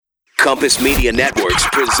Compass Media Networks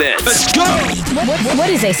presents. Let's go! What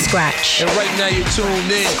is a scratch? And right now you're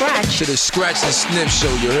tuned in to the Scratch and Sniff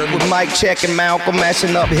Show, you heard me? With Mike Check and Malcolm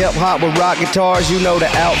mashing up hip-hop with rock guitars, you know the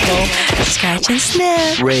outcome. Scratch and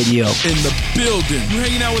Sniff Radio. In the building. You're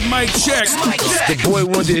hanging out with Mike Check. The boy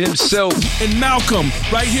Wonder himself. And Malcolm,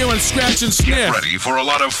 right here on Scratch and Sniff. Get ready for a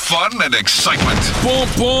lot of fun and excitement. Boom,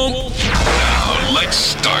 boom. Now, let's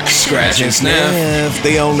start. Scratch and Sniff.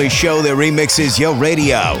 The only show that remixes your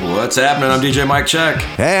radio. What's happening? I'm DJ Mike Check.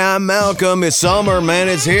 Hey, I'm Malcolm. It's summer, man.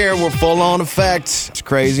 It's here. We're full on effect. It's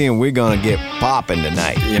crazy, and we're gonna get popping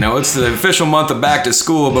tonight. You know, it's the official month of back to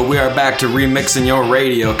school, but we are back to remixing your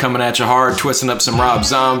radio, coming at you hard, twisting up some Rob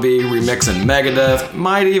Zombie, remixing Megadeth.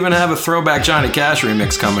 Might even have a throwback Johnny Cash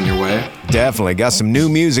remix coming your way. Definitely. Got some new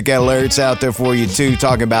music alerts out there for you, too,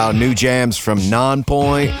 talking about new jams from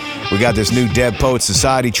Nonpoint. We got this new Dead Poet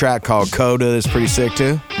Society track called Coda that's pretty sick,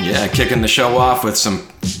 too. Yeah, kicking the show off with some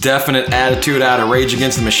definite attitude out of Rage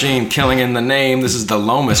Against the Machine, Killing in the Name. This is the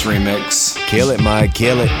Lomas remix. Kill it, Mike,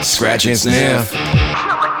 kill it. Scratch and Sniff.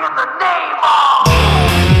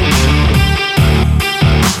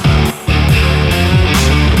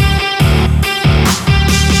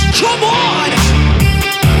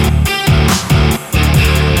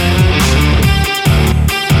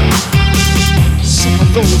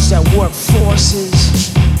 Those that work forces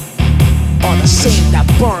are the same that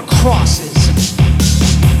burn crosses.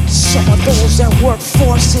 Some of those that work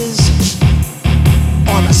forces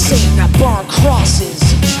are the same that burn crosses.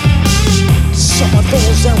 Some of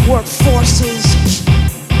those that work forces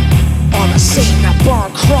are the same that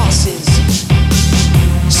burn crosses.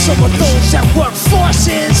 Some of those that work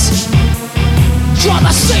forces are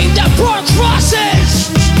the same that burn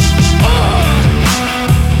crosses.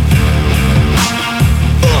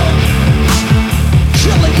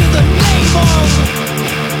 Killing in the name of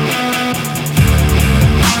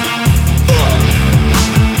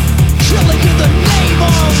killing in the name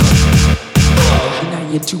of now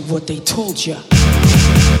you do what they told ya.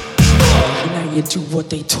 Now you do what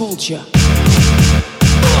they told ya.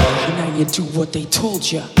 Now you do what they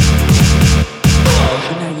told ya.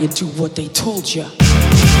 Now you do what they told ya.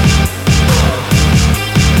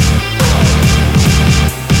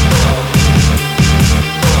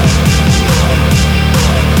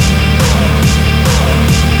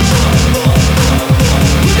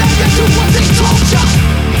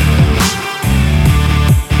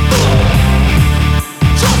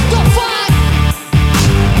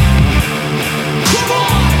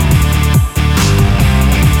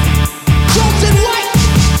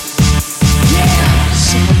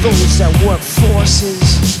 Those that work forces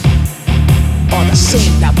are the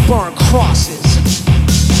same that burn crosses.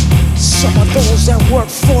 Some of those that work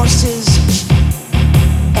forces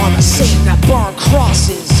are the same that burn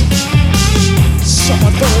crosses. Some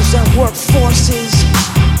of those that work forces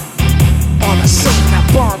are the same that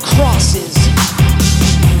burn crosses.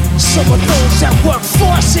 Some of those that work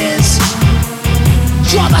forces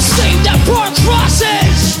are the same that burn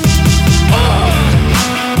crosses.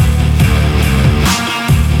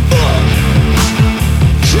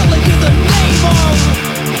 Killing in the name of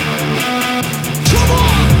come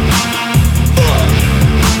on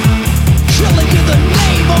killing in the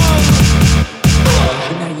name of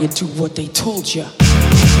now you do what they told ya.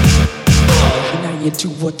 Now you do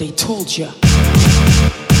what they told ya.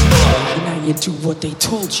 Now you do what they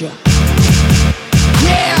told ya.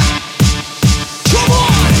 Yeah, come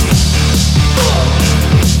on.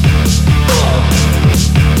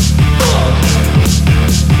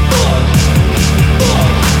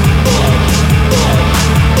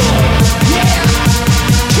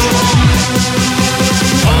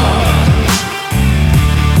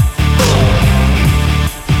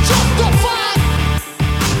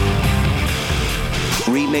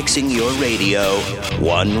 Remixing your radio,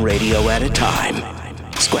 one radio at a time.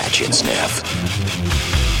 Scratch and Sniff.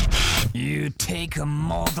 You take a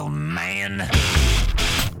mortal man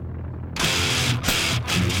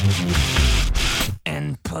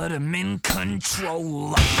and put him in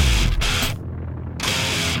control.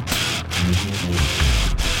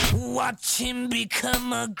 Watch him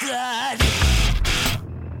become a god.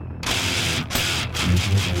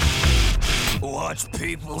 Watch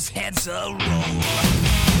people's heads roll.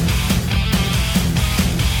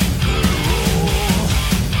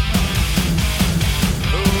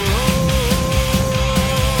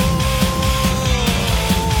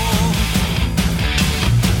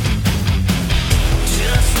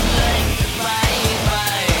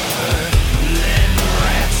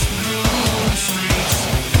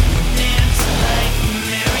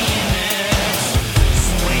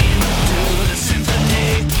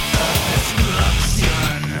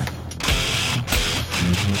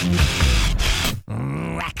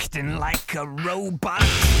 acting like a robot.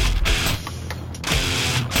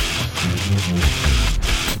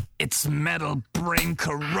 Its metal brain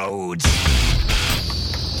corrodes.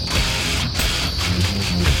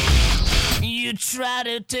 You try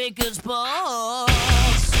to take its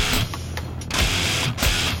pulse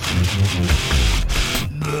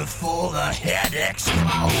before the head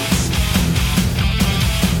explodes.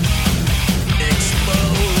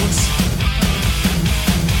 Explodes.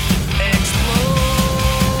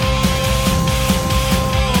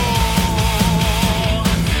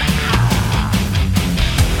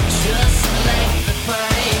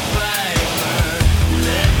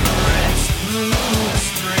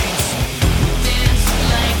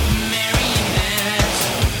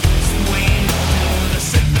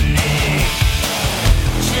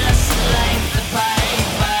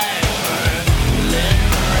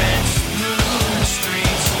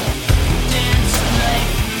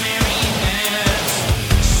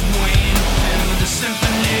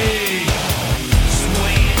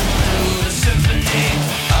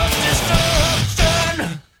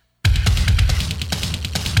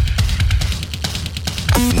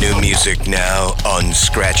 Music now on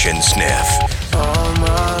Scratch and Sniff. All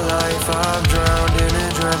my life I've drowned in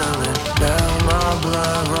adrenaline. Now my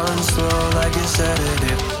blood runs slow like a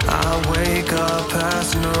sedative. I wake up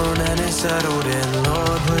past noon and it's settled in.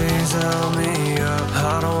 Lord, please help me up.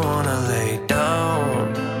 I don't wanna lay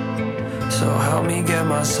down, so help me get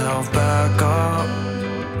myself back up.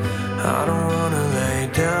 I don't wanna lay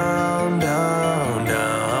down, down,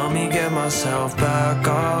 down. Help me get myself back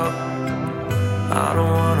up. I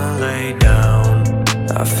don't wanna lay down.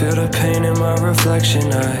 I feel the pain in my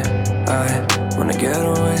reflection. I wanna get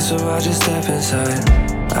away, so I just step inside.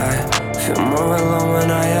 I feel more alone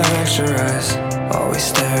when I have extra eyes, always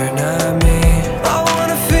staring at me. I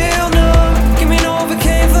wanna feel numb, give me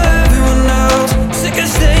Novocaine for everyone else. Sick of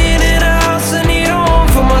staying in a house, I need a home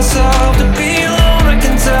for myself. To be alone, I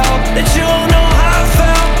can tell that you don't know how I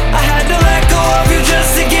felt. I had to let go of you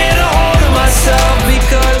just to get a hold of myself,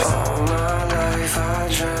 because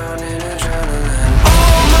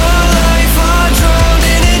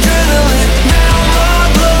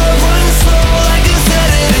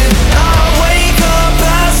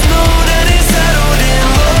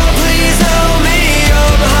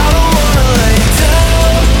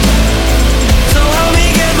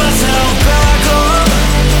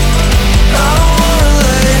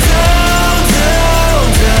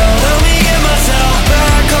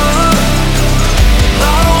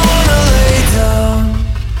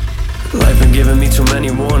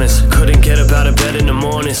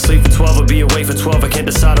sleep for 12 or be awake for 12. I can't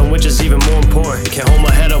decide on which is even more important. Can't hold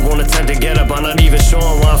my head up, won't attempt to get up. I'm not even sure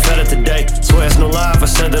on why I'm fed up today. Swear it's no lie if I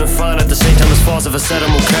said that I'm fine. At the same time it's false if I said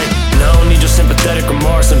I'm okay. And I don't need your sympathetic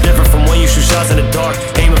remarks. I'm different from when you shoot shots in the dark,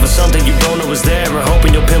 aiming for something you don't know is there, and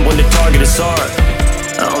hoping you'll pinpoint the target is hard.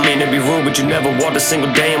 I don't mean to be rude, but you never walked a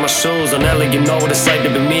single day in my shoes. On that like you know what it's like to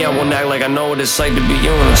be me. I won't act like I know what it's like to be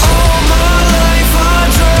you. All my life I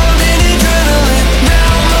drowned in adrenaline.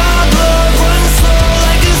 Now my blood runs slow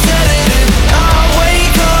like a sedative. I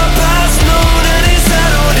wake up past noon and it's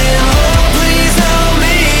settled in. Lord, please help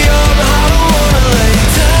me up. I don't wanna lay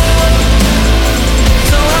down,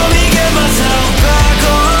 so help me get myself back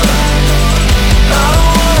up. I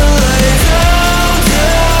don't wanna lay down,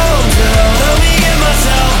 down, down. Help me get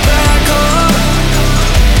myself back up.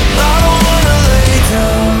 I don't wanna lay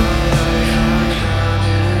down.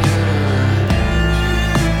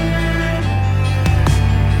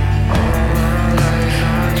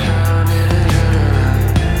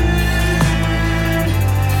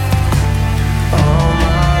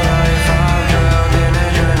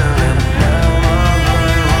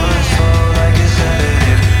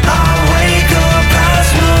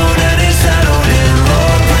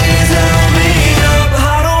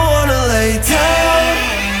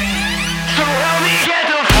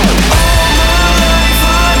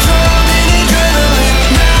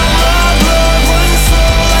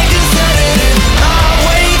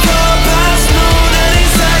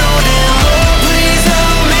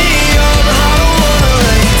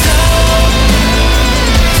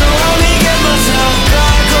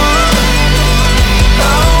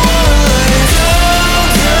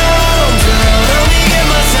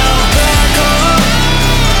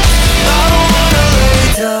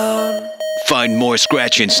 Find more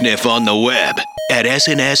Scratch and Sniff on the web at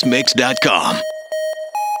snsmix.com.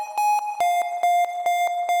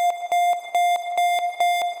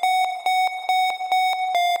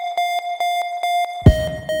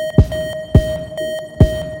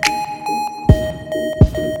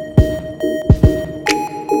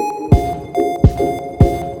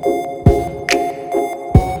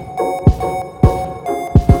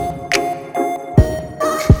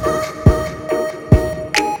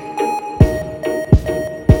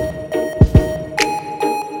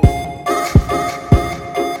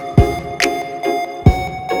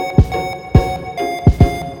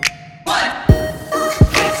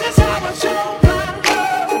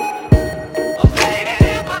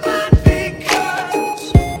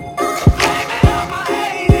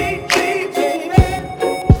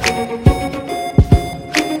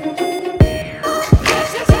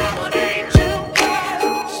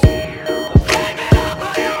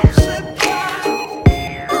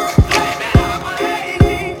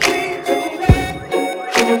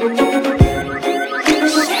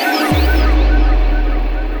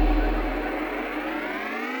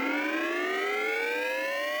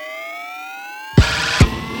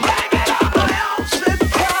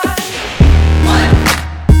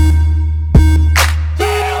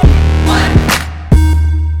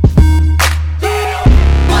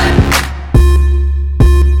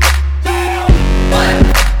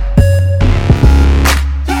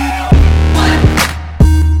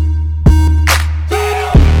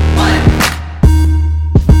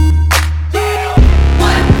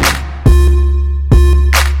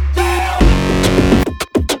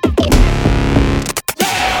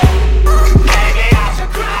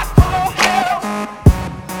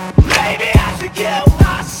 get what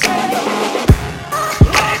I say.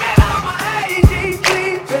 Blame it on my ADD,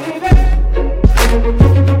 baby.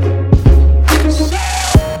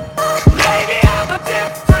 Maybe I'm a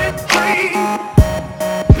different breed.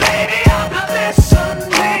 Maybe I'm not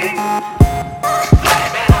listening.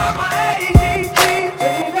 Blame it on my ADD,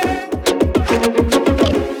 baby.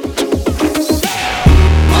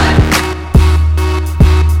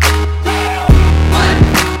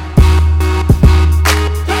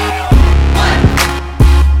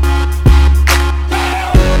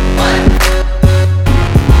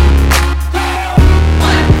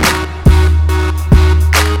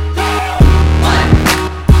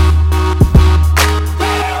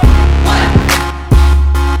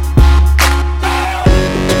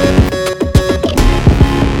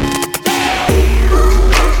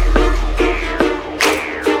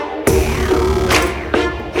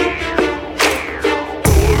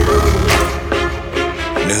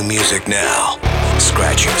 New music now.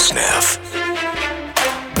 Scratch and sniff.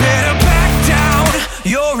 Better back down,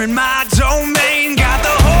 you're in my domain. Got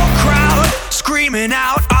the whole crowd screaming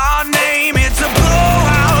out our name. It's a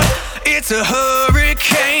blowout, it's a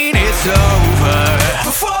hurricane, it's over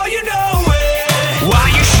before you know it. Why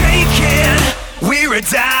you shaking? We're a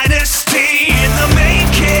dynasty in the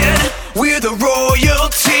making. We're the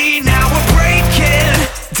royalty, now we're breaking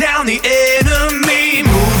down the enemy.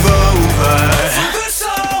 Move over.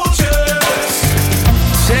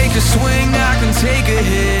 Take a swing, I can take a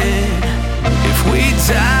hit. If we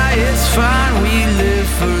die, it's fine, we live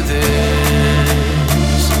for this.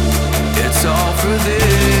 It's all for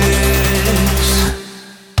this.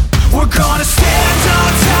 We're gonna stand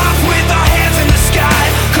on top with our hands in the sky.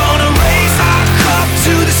 Gonna raise our cup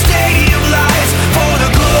to the stadium lights. For the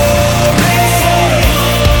glory,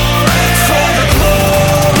 for the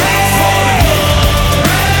glory,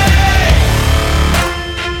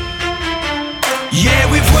 yeah,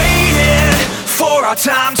 we've waited for our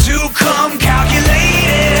time to come.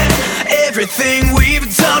 Calculated everything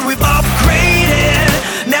we've done, we've upgraded.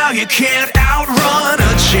 Now you can't outrun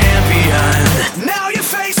a champion. Now you're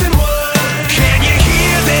facing one. Can you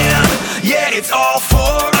hear them? Yeah, it's all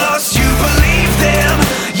for us. You believe them?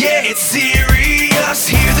 Yeah, it's serious.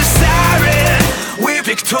 Hear the siren. We're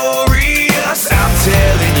victorious. I'm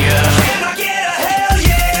telling you. Can I get a hell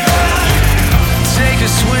yeah? Take a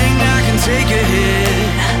swing, I can take a hit.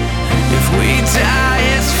 If we die,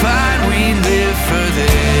 it's fine, we live for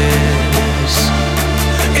this.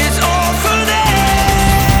 It's all for this.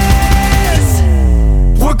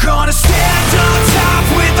 We're gonna stand on top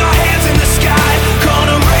with our hands in the sky.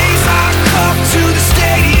 Gonna raise our cup to the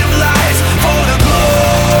stadium lights. For the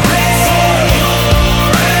glory,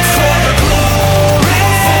 for the glory.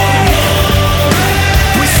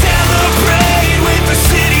 We celebrate with the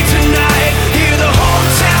city tonight. Hear the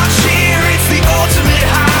hometown cheer, it's the ultimate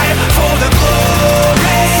high. For the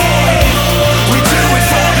glory, we do it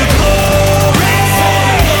for the glory.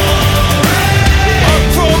 Up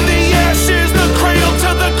from the ashes, the cradle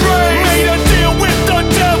to the grave. Made a deal with the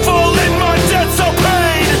devil in my debts of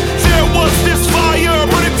pain. There was this fire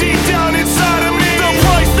burning deep down inside of me. The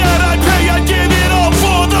price that I pay, I give it all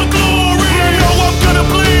for the glory. I know I'm gonna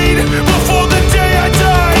bleed before the day I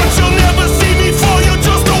die, but you'll never see me fall. You're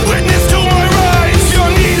just a witness to my rise. Your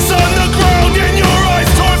knees on the ground and your eyes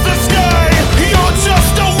towards the sky. You're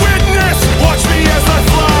just a witness. Watch me as I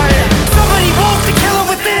fly. Somebody wants to kill her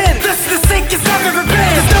within. This is the sickest I've ever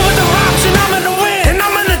been. There's no other option, I'm gonna win. And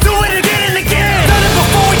I'm gonna do it again and again. Done it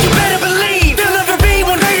before, you better believe. There'll never be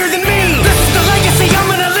one greater than me. This is the legacy I'm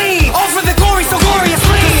gonna leave. All for the glory so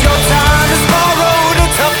gloriously. Your time is borrowed, a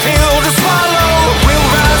tough pill to swallow. We'll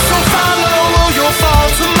rise, so follow, or you'll fall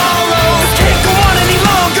tomorrow. This can't go on any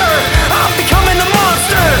longer. I'm becoming a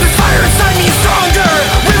monster. This fire inside me is stronger.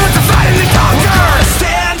 We will divide and conquer.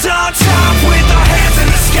 Stand on top with our hands in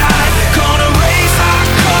the sky. Gonna raise our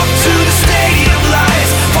cup to the stadium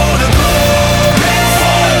lights. For the glory,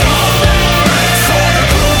 for the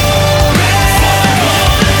glory.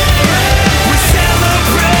 We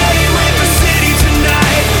celebrate with the city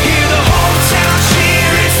tonight. Hear the hometown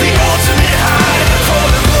cheer, it's the ultimate high. For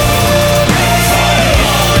the glory,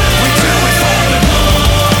 we do it for the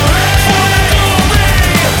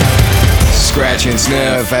Scratch and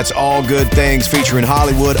sniff. That's All Good Things featuring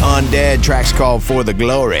Hollywood Undead. Track's called For the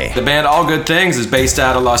Glory. The band All Good Things is based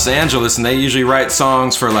out of Los Angeles, and they usually write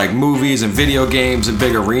songs for like movies and video games and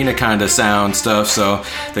big arena kind of sound stuff. So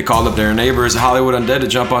they called up their neighbors Hollywood Undead to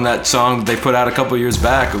jump on that song that they put out a couple years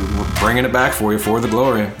back. We're bringing it back for you, For the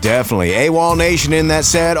Glory. Definitely. AWOL Nation in that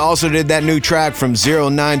set also did that new track from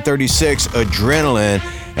 0936, Adrenaline.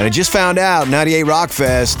 And I just found out 98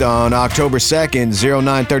 Rockfest on October 2nd,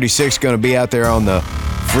 0936 going to be out there on the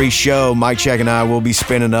free show. Mike Check and I will be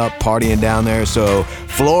spinning up, partying down there. So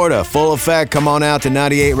Florida, full effect. Come on out to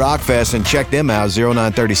 98 Rockfest and check them out,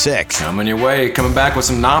 0936. Coming your way. Coming back with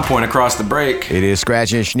some non-point across the break. It is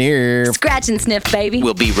Scratch and Sniff. Scratch and Sniff, baby.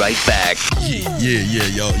 We'll be right back. Yeah,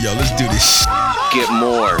 yo, let's do this. Get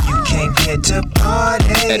more You can't get to party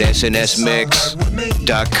at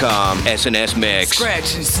snsmix.com. SNS Mix.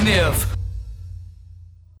 Scratch and sniff.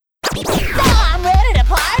 I'm ready to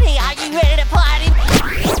party. Are you ready to party?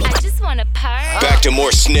 I just want to party. Back to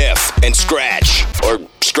more Sniff and Scratch. Or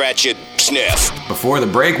Scratch it, Sniff. Before the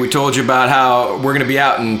break, we told you about how we're going to be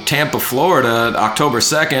out in Tampa, Florida, October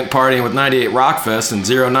 2nd, partying with 98 Rockfest, and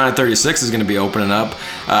 0936 is going to be opening up.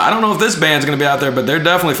 I don't know if this band's going to be out there, but they're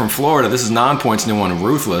definitely from Florida. This is Non-Point's new one,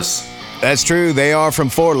 Ruthless. That's true. They are from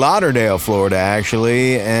Fort Lauderdale, Florida,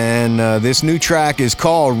 actually. And this new track is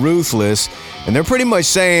called Ruthless. And they're pretty much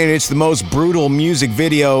saying it's the most brutal music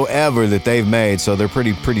video ever that they've made. So they're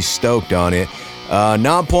pretty stoked on it.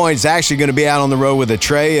 Non-Point's actually going to be out on the road with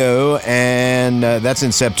Atreyu, and that's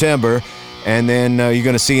in September. And then you're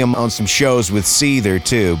going to see them on some shows with Seether,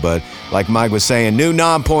 too. But like Mike was saying, new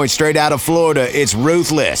Non-Point straight out of Florida. It's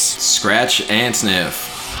Ruthless. Scratch and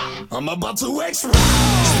Sniff. I'm about to explode.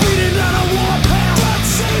 Speeding down a warpath. Blood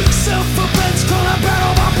sake, self-defense, call a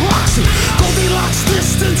battle by proxy. Goldilocks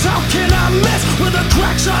distance, how can I miss? With a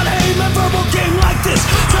crack shot aim, a verbal game like this.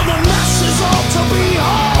 Tell the masses all to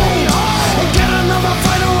behold. And get another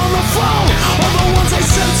fighter on the phone. All the ones they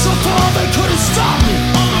sent so far, they couldn't stop me.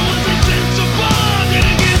 All the ones they sent so far,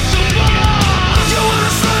 didn't get so far. You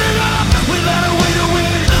wanna start it up without a way to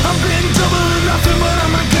win. I'm being double or nothing, but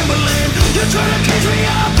I'm not gambling. You're trying to cage me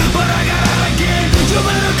up, but I got out again. You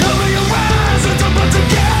better cover your eyes. It's about to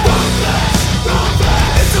get ruthless.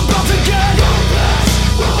 It's about to get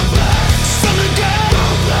ruthless. It's time to get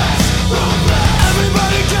ruthless.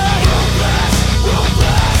 Everybody get ruthless.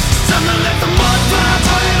 It's time to let the mud fly.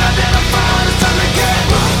 Target identified. It's time to get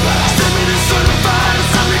ruthless. Stimmy is certified.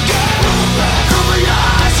 It's time to get ruthless. Cover your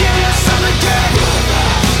eyes. Yeah, it's time to get ruthless.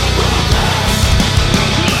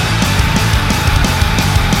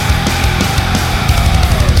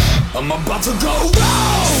 I'm about to go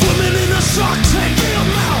round. Swimming in a shark tank.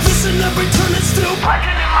 Listen, every turn it's still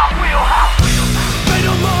breaking in my wheelhouse. Bait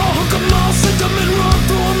 'em all, hook 'em all, sink 'em and run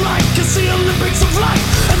through 'em like it's the Olympics of life.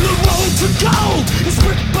 And the road to gold is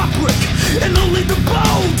brick by brick, and only the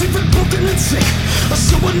bold, even broken and sick, are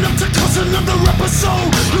showing up to cause another episode.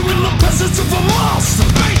 You're in the presence of a monster.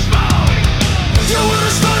 You wanna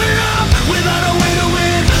start it up without a way to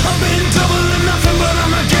win. I've been double or nothing, but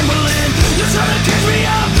I'm not gambling. You're trying to catch me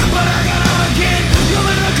up, but I got out again. You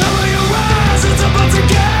better cover your eyes. It's about to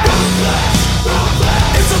get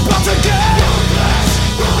ruthless. It's about to get ruthless.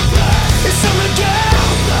 It's time to get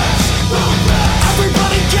ruthless.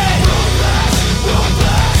 Everybody get ruthless.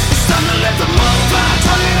 It's time to let the mud fly.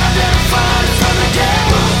 Target identified. It's time to get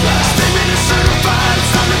ruthless. Statement is certified.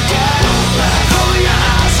 It's time to get ruthless. Cover your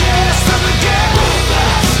eyes. Yeah, it's time to get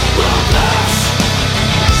ruthless.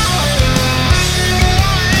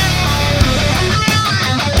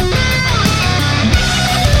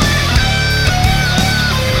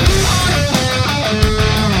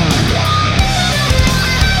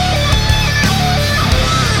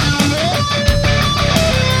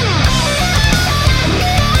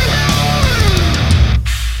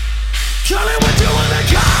 Killing what you wanna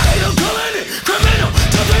call it. I'm calling it criminal.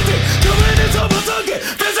 Killing it double target.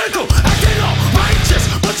 Physical, acting all righteous,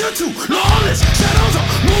 but you're too lawless. Shadows are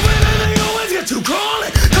moving and they always get too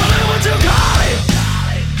crawling. Call it what you call it.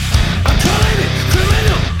 I'm calling it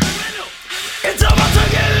criminal. It's about to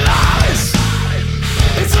get lawless.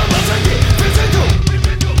 It's about to get physical.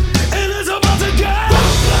 And it's about to get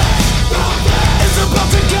ruthless. It's about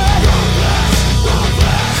to get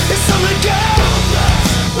ruthless. It's time to get ruthless.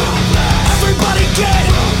 Everybody get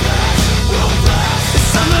ruthless. It's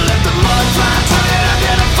time to let the mud fly. Target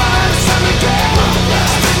identified. It's time to get ruthless.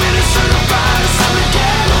 Statement is certified. It's time to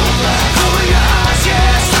get ruthless. Cover your eyes.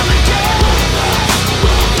 Yeah, it's time to get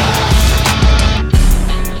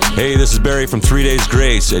ruthless. Hey, this is Barry from 3 Days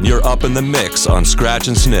Grace, and you're up in the mix on Scratch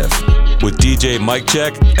and Sniff with DJ Mike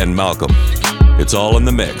Check and Malcolm. It's all in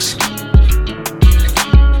the mix.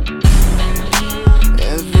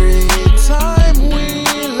 Every time we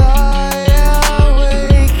lie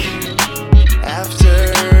awake,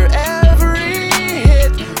 after every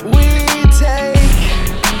hit we take,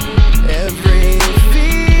 every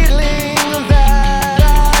feeling that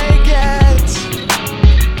I get,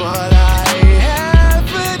 but I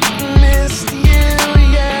haven't missed you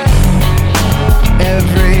yet.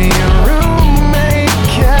 Every roommate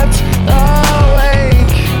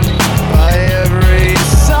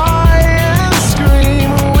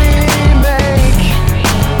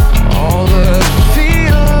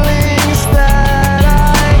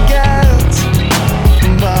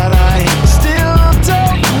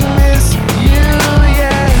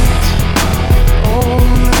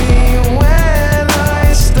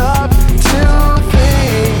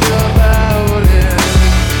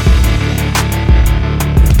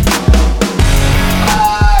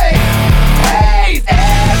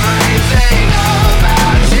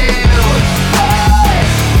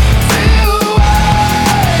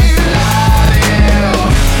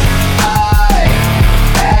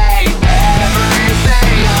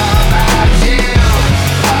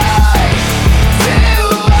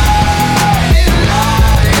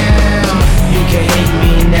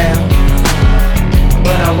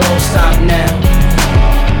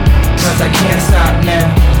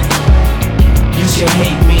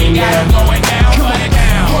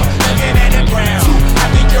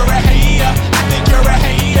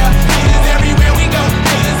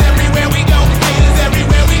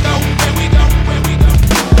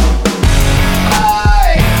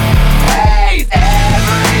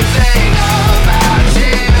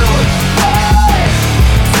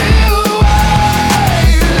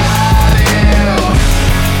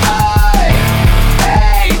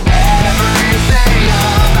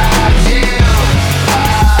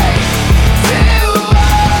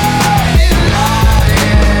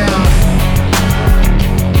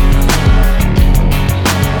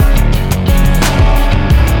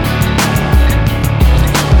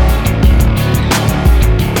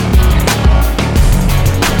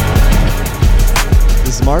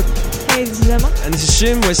Hey, this is Emma. And this is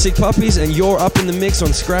Shim, we're Sick Puppies, and you're up in the mix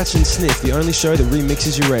on Scratch and Sniff, the only show that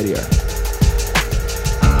remixes your radio.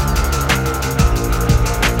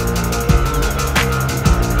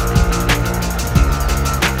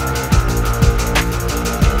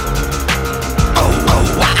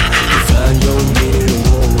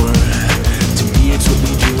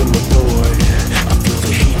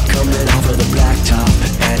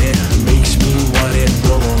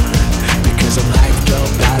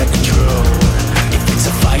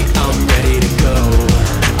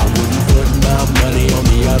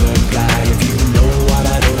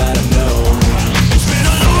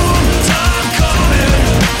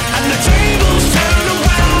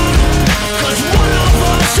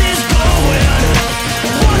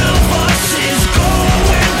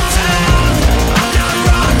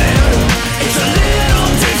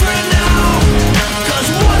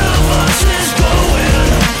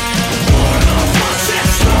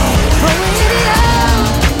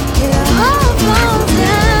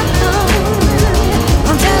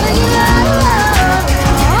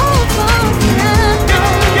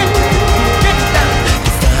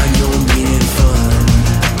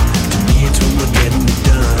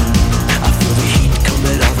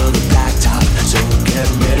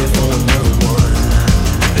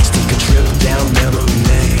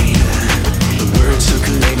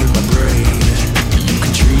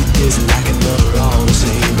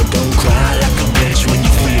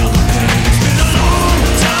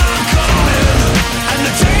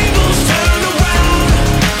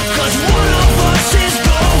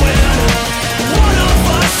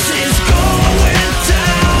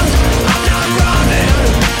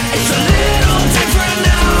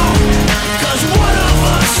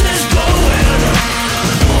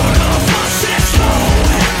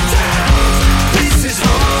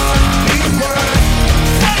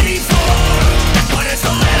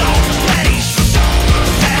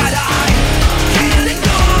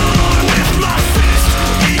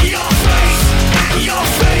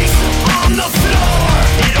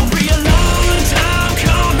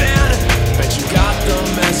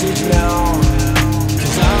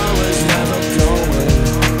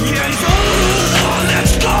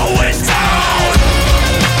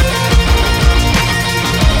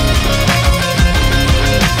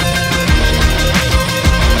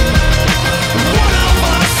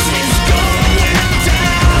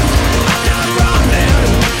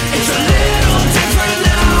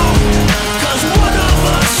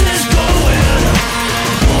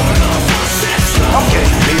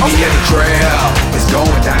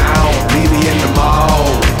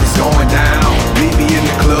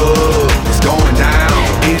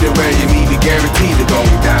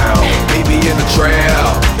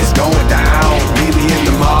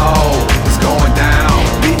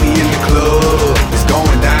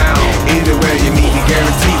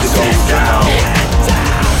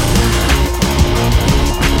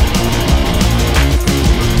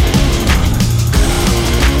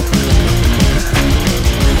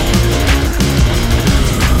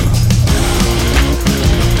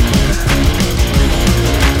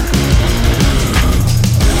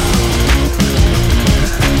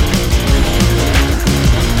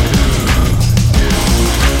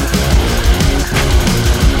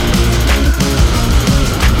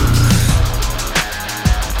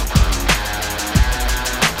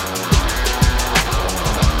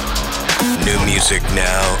 music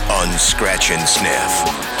now on Scratch and Sniff.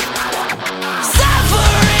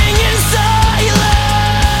 Suffering in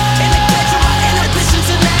silence, in the catch of my inhibitions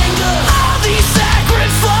and anger. All these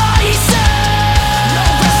sacrifices, no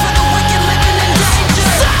rest for the wicked living in danger.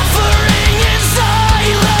 Suffering in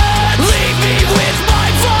silence, leave me with my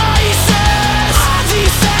vices. All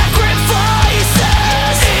these sacrifices,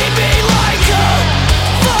 eat me like a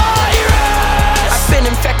virus. I've been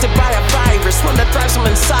infected by a virus, one that thrives from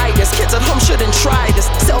inside us. Kids at home shouldn't try this.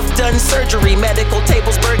 Self-done surgery, medical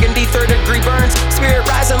tables, burgundy, third-degree burns, spirit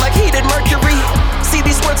rising like heated mercury. See,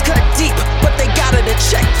 these words cut deep, but they got it to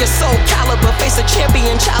check your soul caliber. Face a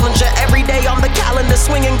champion challenger every day on the calendar,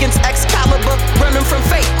 swinging against Excalibur. Running from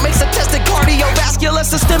fate makes a tested cardiovascular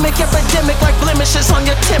systemic epidemic like blemishes on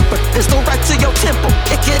your temper. There's no right to your temple.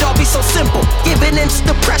 It could all be so simple. Giving in to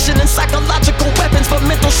depression and psychological weapons, but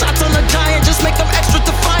mental shots on a giant just make them extra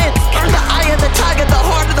defiant. Earn the eye of the tiger, the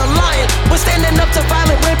heart of the lion. We're standing up to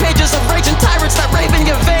violent rampages of raging tyrants that rave in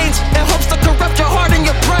your veins in hopes to corrupt your heart and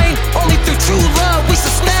your brain. Only through true love we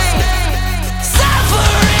sustain.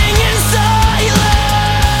 Suffering in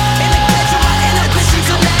silence, in the catch of my inhibitions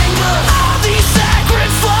and anger. All these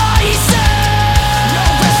sacrifices, no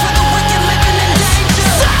rest for the wicked living in danger.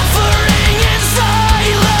 Suffering in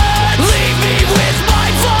silence, leave me with my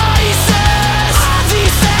vices.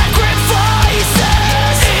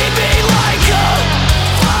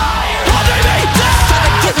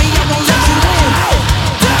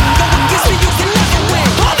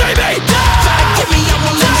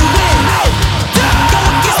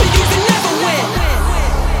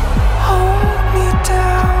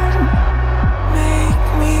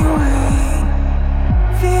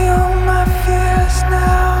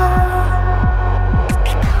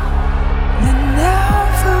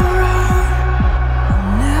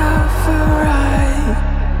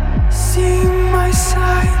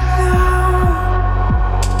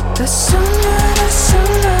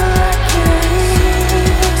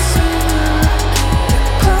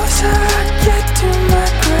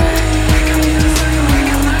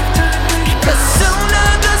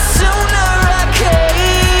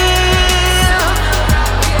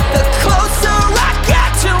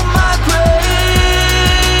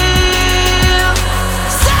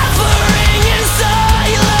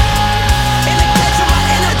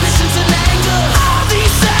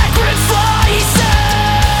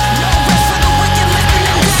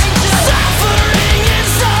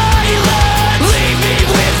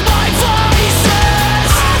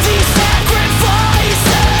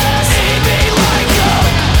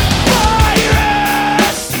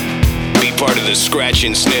 Scratch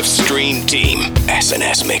and Sniff Stream Team,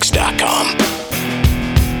 snsmix.com.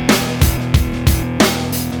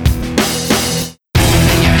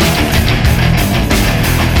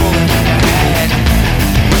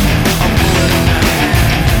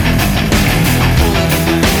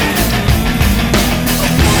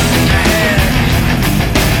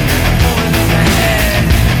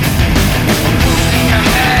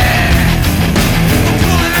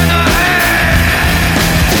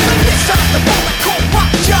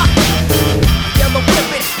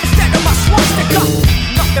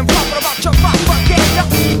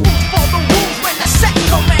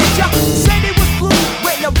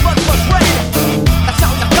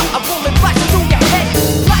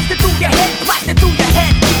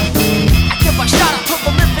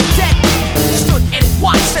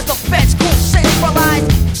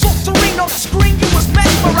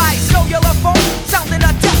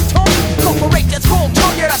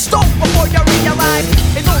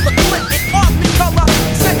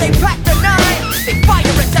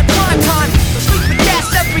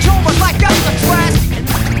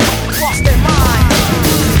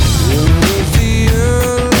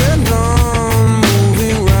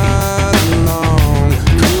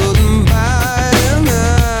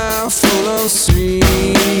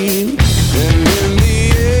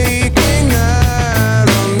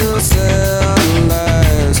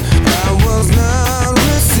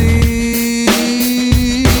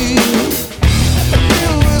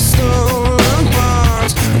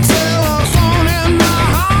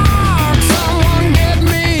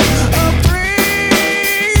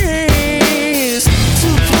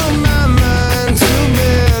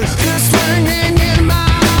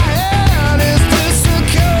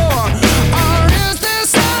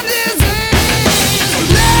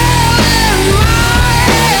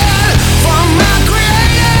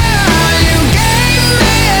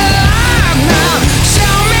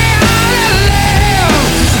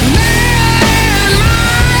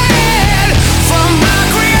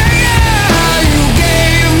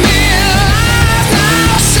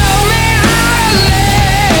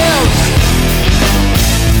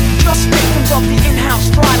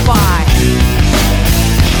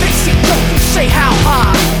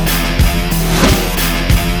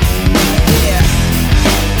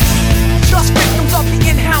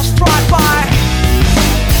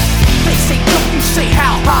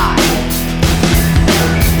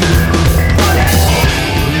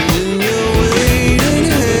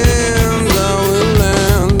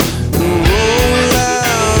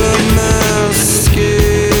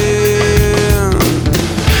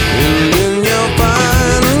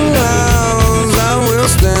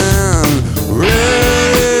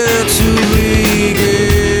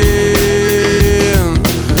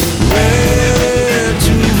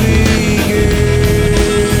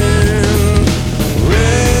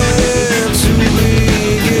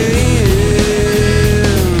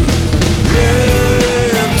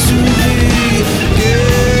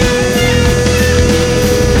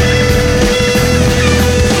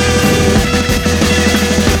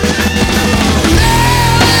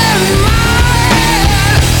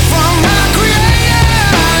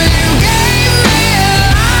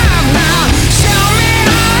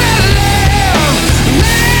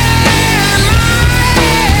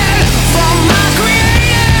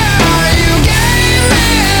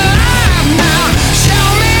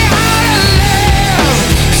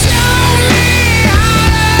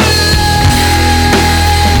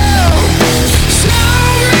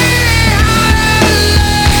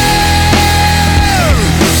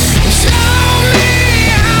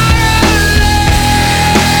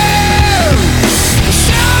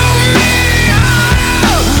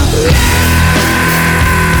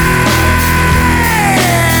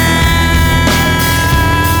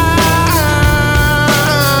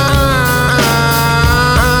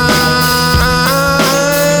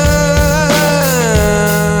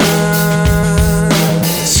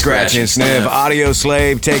 Scratch and Sniff, Audio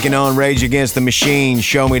Slave taking on Rage Against the Machine.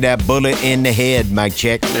 Show me that bullet in the head, Mike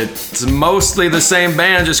Check. It's mostly the same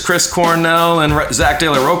band, just Chris Cornell and Zach De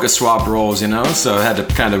La Rocha swapped roles, you know? So I had to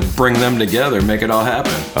kind of bring them together, make it all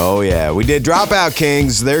happen. Oh, yeah. We did Dropout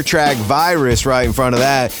Kings, their track Virus right in front of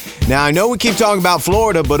that. Now, I know we keep talking about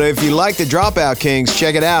Florida, but if you like the Dropout Kings,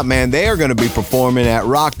 check it out, man. They are going to be performing at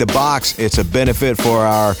Rock the Box. It's a benefit for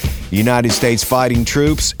our United States fighting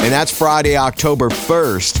troops, and that's Friday, October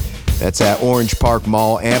 1st. That's at Orange Park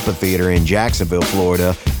Mall Amphitheater in Jacksonville,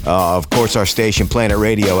 Florida. Of course, our station, Planet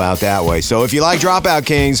Radio, out that way. So if you like Dropout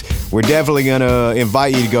Kings, we're definitely going to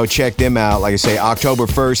invite you to go check them out. Like I say, October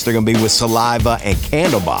 1st, they're going to be with Saliva and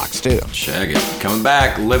Candlebox, too. Check it. Coming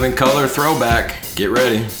back, Living Color Throwback. Get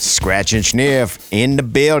ready. Scratch and Sniff in the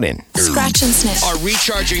building. Scratch and Sniff are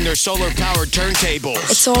recharging their solar-powered turntables.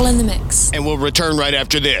 It's all in the mix. And we'll return right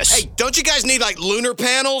after this. Hey, don't you guys need, like, lunar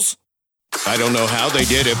panels? I don't know how they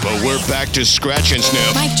did it, but we're back to Scratch and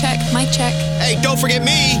Sniff. Mic check, mic check. Hey, don't forget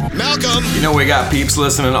me, Malcolm. You know, we got peeps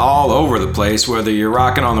listening all over the place, whether you're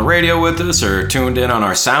rocking on the radio with us or tuned in on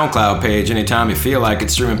our SoundCloud page anytime you feel like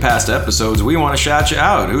it's streaming past episodes. We want to shout you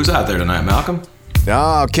out. Who's out there tonight, Malcolm?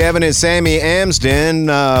 Oh, Kevin and Sammy Amsden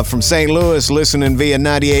from St. Louis listening via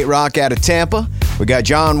 98 Rock out of Tampa. We got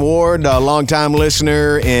John Ward, a longtime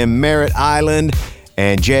listener in Merritt Island,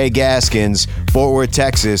 and Jay Gaskins, Fort Worth,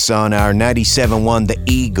 Texas, on our 97.1 The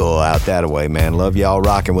Eagle out that way, man. Love y'all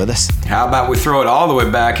rocking with us. How about we throw it all the way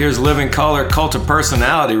back? Here's Living Color, Cult of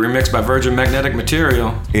Personality, remixed by Virgin Magnetic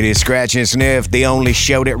Material. It is Scratch and Sniff, the only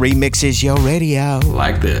show that remixes your radio.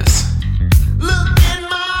 Like this. Look in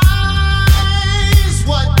my eyes,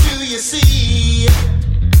 what do you see?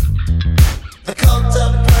 The cult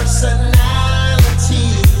of personality.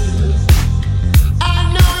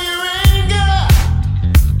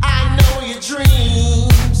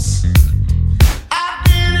 Dreams. I've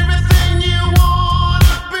been everything you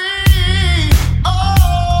wanna be.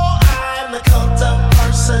 Oh, I'm the cult of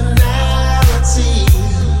personality.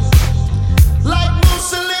 Like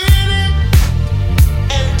Mussolini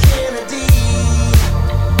and Kennedy.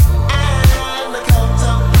 I'm the cult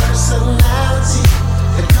of personality.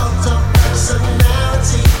 The cult of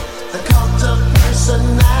personality. The cult of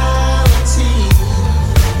personality.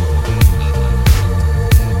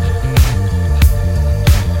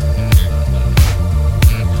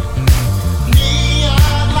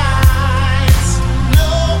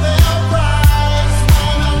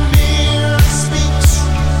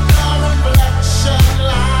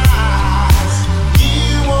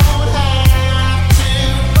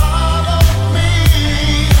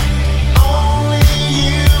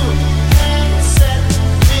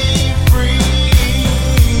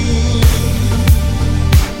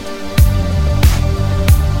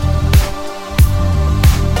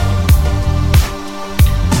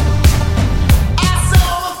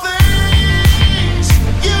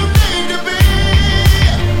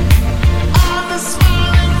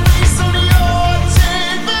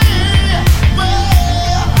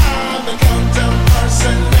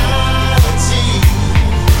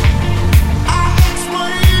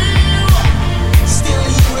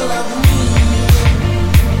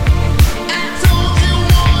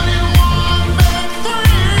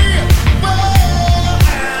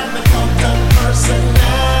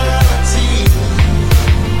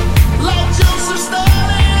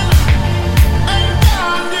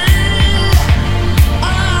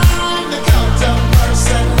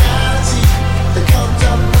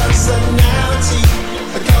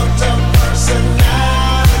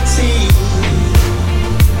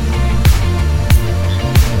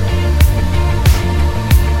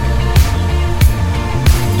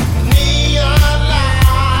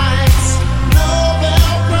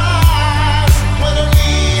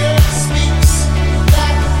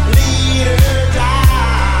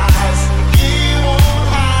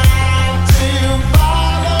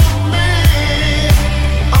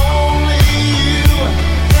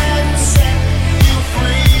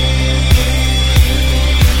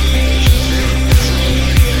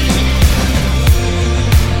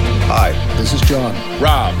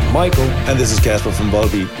 And this is Casper from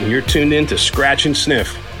Volbeat. And you're tuned in to Scratch and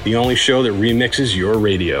Sniff, the only show that remixes your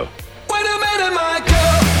radio. Wait a minute, my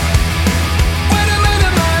love.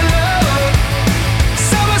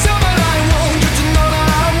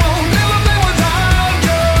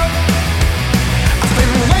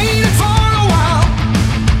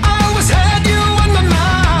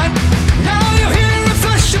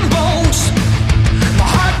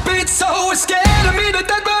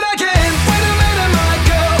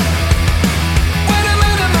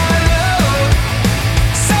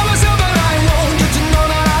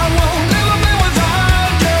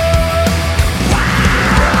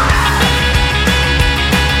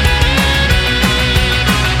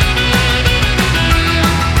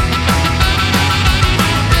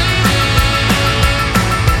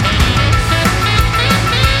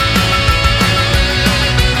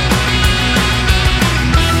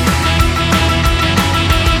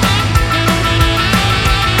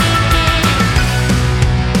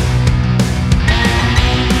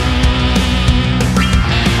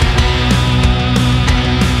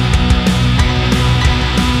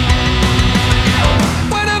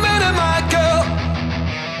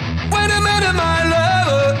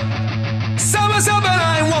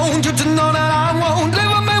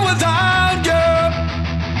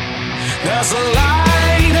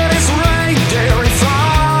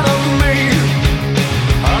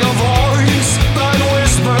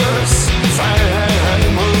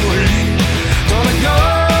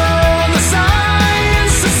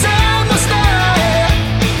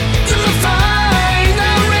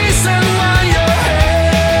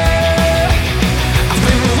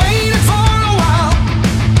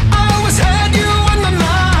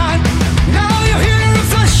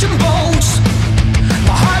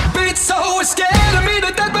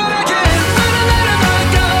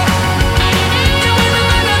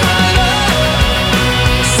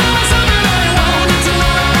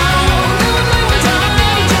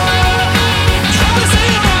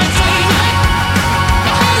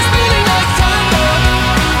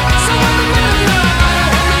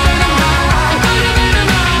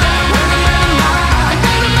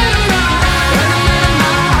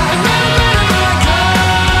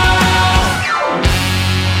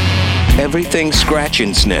 everything Scratch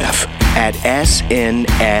and Sniff at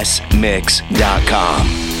snsmix.com.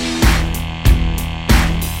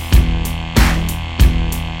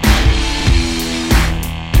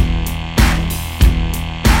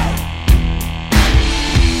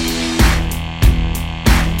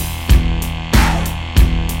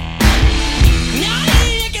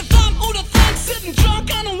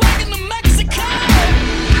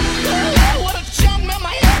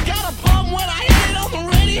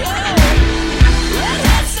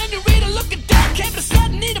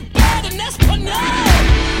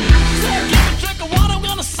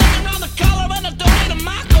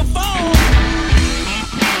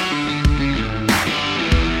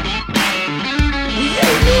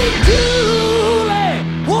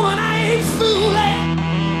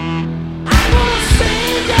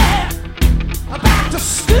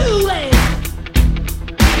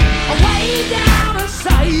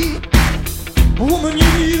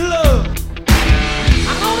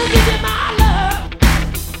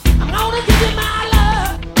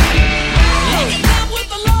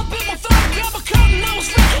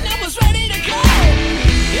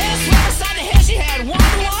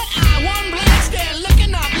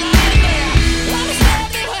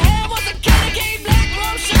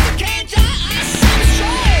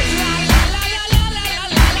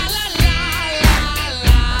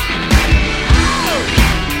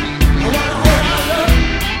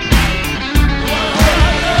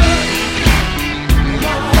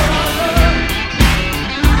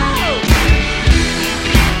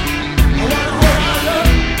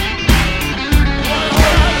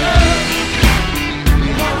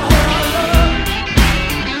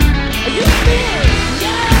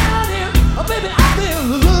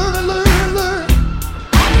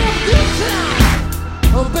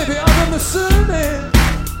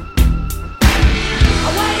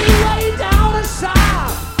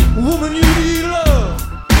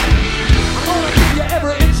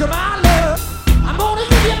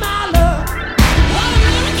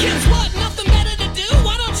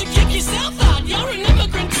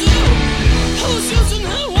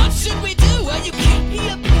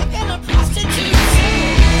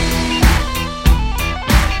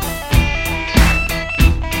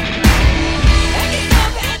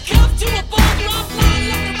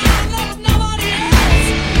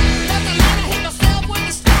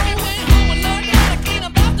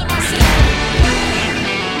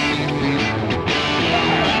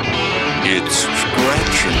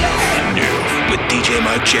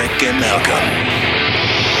 Check and Malcolm.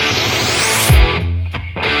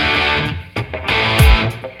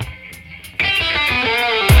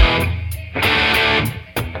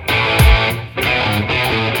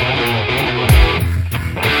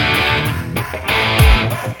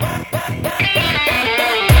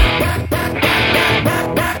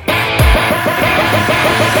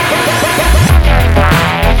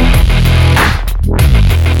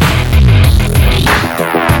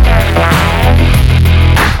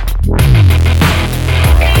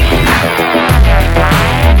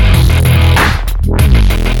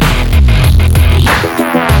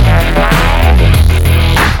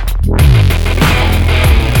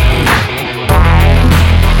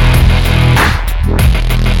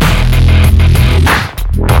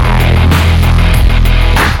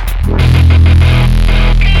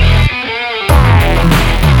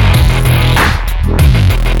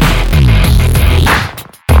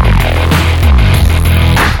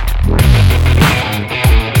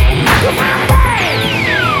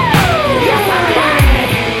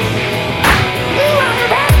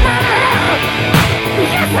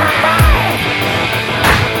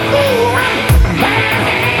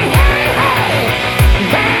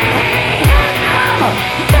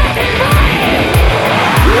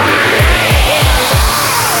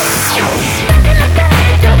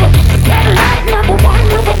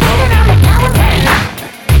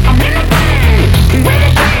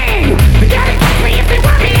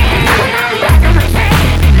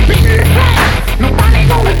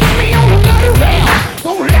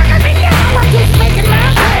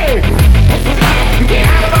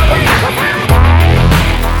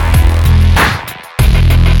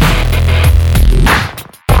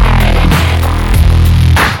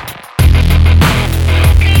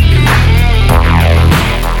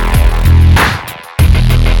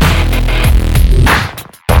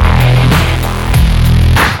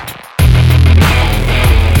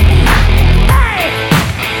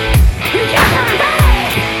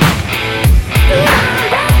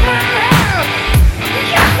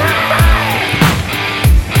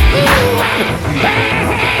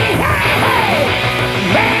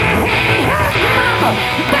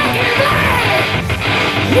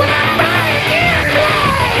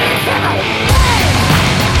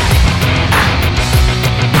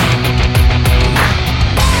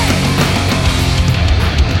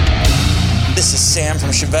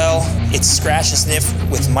 Chevelle. It's Scratch and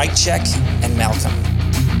Sniff with Mike Check and Malcolm.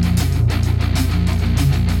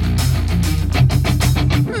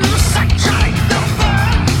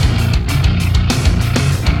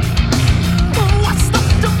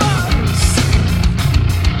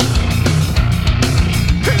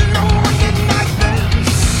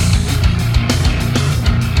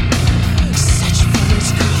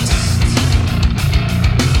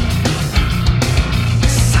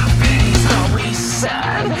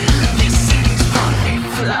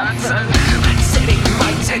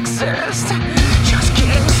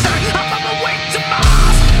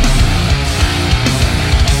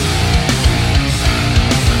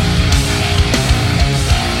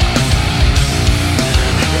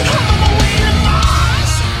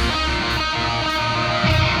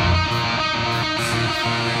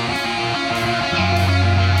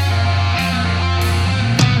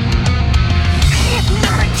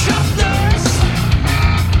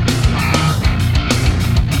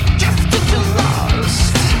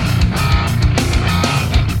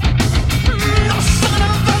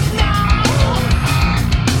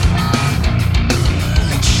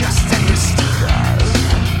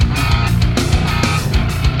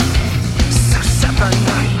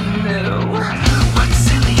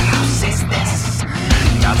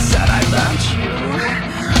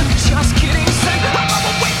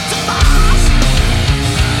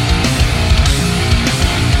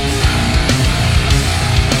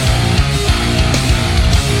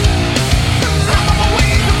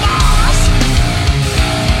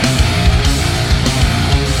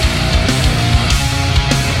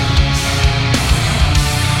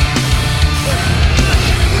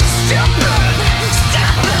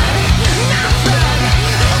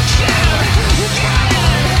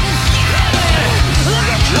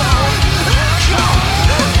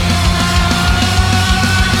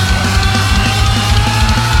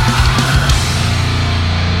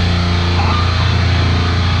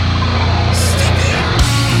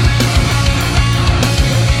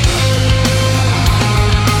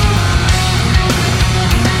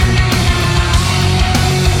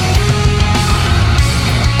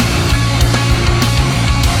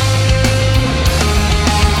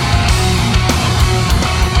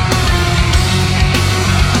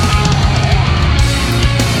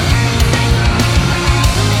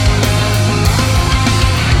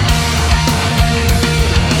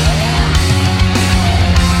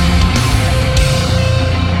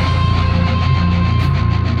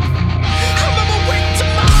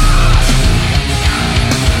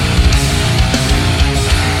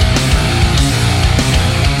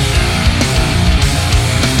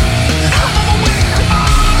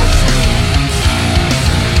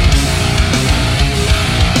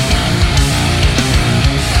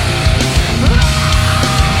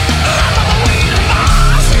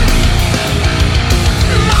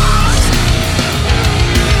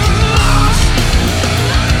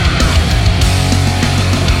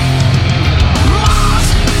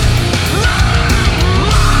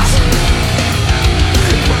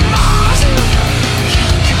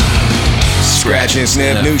 Scratch and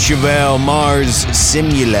Sniff, new Chevelle, Mars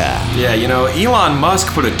Simula. Yeah, you know, Elon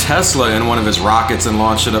Musk put a Tesla in one of his rockets and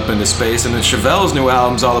launched it up into space, and then Chevelle's new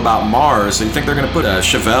album's all about Mars. So you think they're going to put a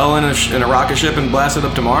Chevelle in a rocket ship and blast it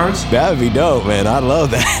up to Mars? That would be dope, man. I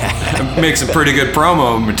love that. Makes some pretty good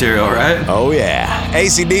promo material, right? Oh, yeah.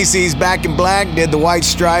 AC/DC's Back in Black did the White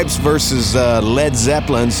Stripes versus Led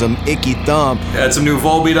Zeppelin, some Icky Thump. Had some new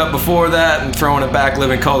Volbeat up before that, and throwing it back,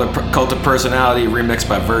 Living Cult of Personality, remixed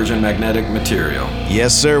by Virgin Magnetic Material.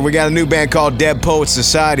 Yes, sir. We got a new band called Dead Poets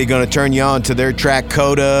Society going to turn you on to their track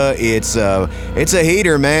Coda. It's a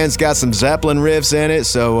heater, man. It's got some Zeppelin riffs in it,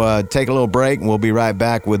 so take a little break, and we'll be right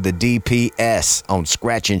back with the DPS on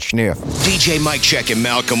Scratch and Sniff. DJ Mike Check and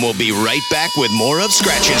Malcolm will be right back with more of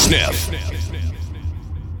Scratch and Sniff.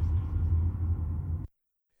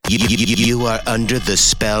 You are under the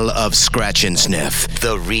spell of Scratch and Sniff.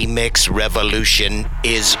 The remix revolution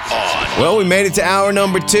is on. Well, we made it to hour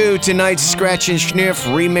number 2. Tonight's Scratch and Sniff,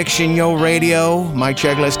 remixing your radio. Mike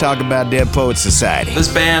Check, let's talk about Dead Poets Society.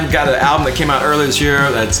 This band got an album that came out earlier this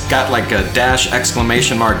year that's got like a dash,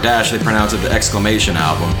 exclamation mark dash. They pronounce it the exclamation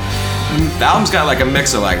album. The album's got like a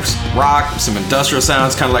mix of like rock, some industrial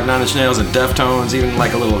sounds, kind of like 9 Inch Nails and Deftones, even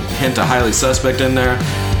like a little hint of Highly Suspect in there.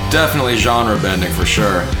 Definitely genre bending for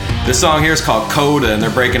sure. This song here is called Coda, and they're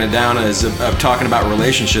breaking it down as talking about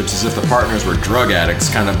relationships as if the partners were drug addicts,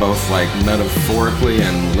 kind of both like metaphorically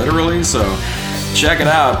and literally. So check it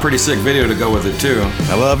out. Pretty sick video to go with it too.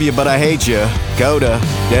 I love you, but I hate you. Coda,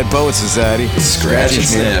 Dead Poets Society. Scratch and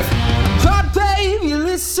Sniff. But babe, you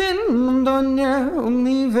listen, I'm done now, I'm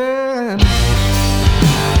leaving.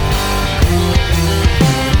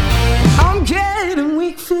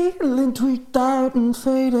 feeling tweaked out and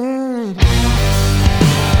faded.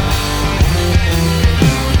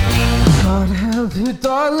 God help you,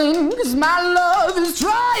 darling, 'cause my love is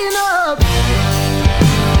drying up.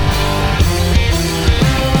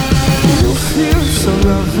 You feel so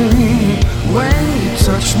loving when you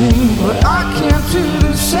touch me, but I can't do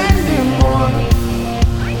this anymore.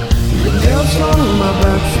 The nails on my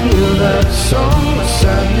back feel that summer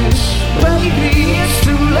sadness. Baby, it's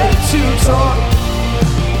too late to talk.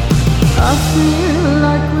 I feel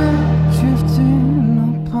like we're drifting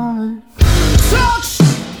apart. Touch,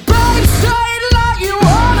 babe, say it like you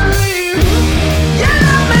wanna leave. You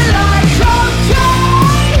love me like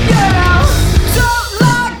cocaine, yeah. Don't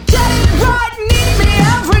like, get it right, need me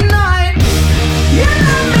every night. You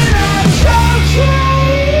love me like cocaine.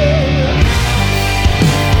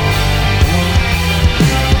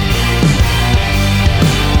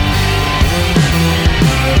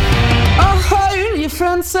 I heard your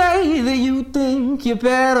friends say that you think you're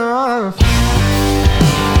better off.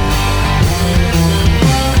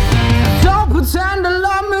 Don't pretend to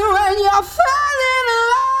love me when you're falling in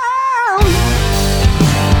love.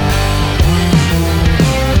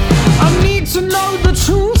 I need to know the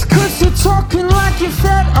truth, 'cause you're talking like you're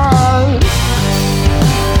fed up.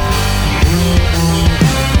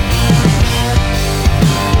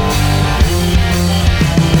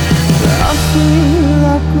 I feel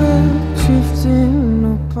like we're drifting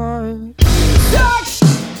apart. Touch,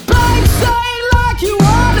 babe, say it like you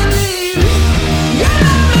wanna leave. You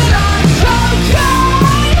love me like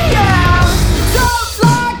cocaine, yeah. Don't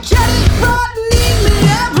like, get it right, need me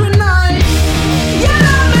every night. You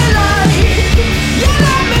love me like, you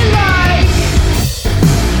love me like.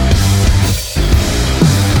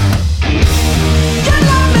 You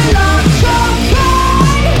love me like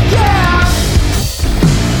cocaine, yeah.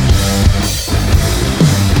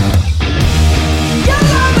 You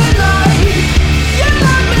love me like, you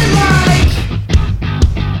love me like.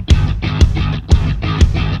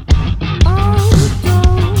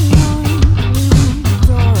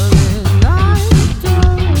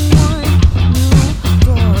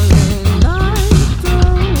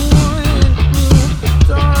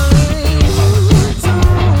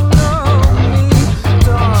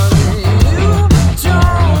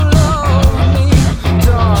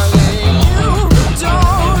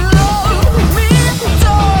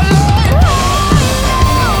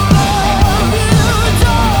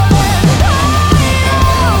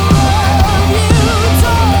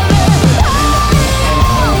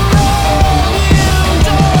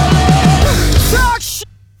 Touch,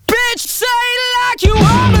 bitch, say it like you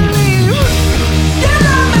wanna leave. You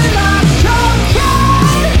love me like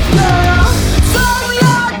cocaine, yeah. Don't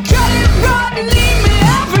like, get it right, need me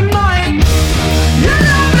every night. You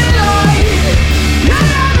love me like, you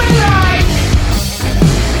love me like.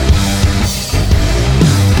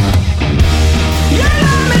 You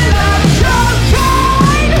love me like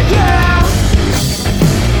cocaine, yeah.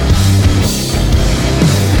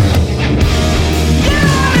 You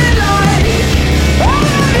love me like, I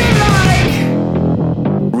love you like.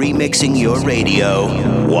 Remixing your radio,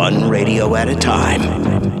 one radio at a time.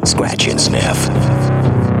 Scratch and Sniff.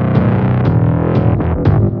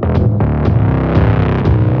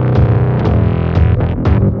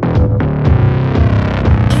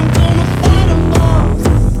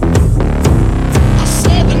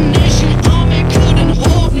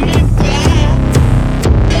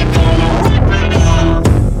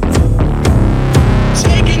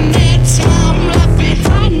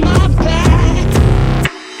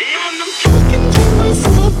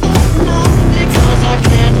 Because I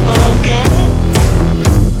can't forget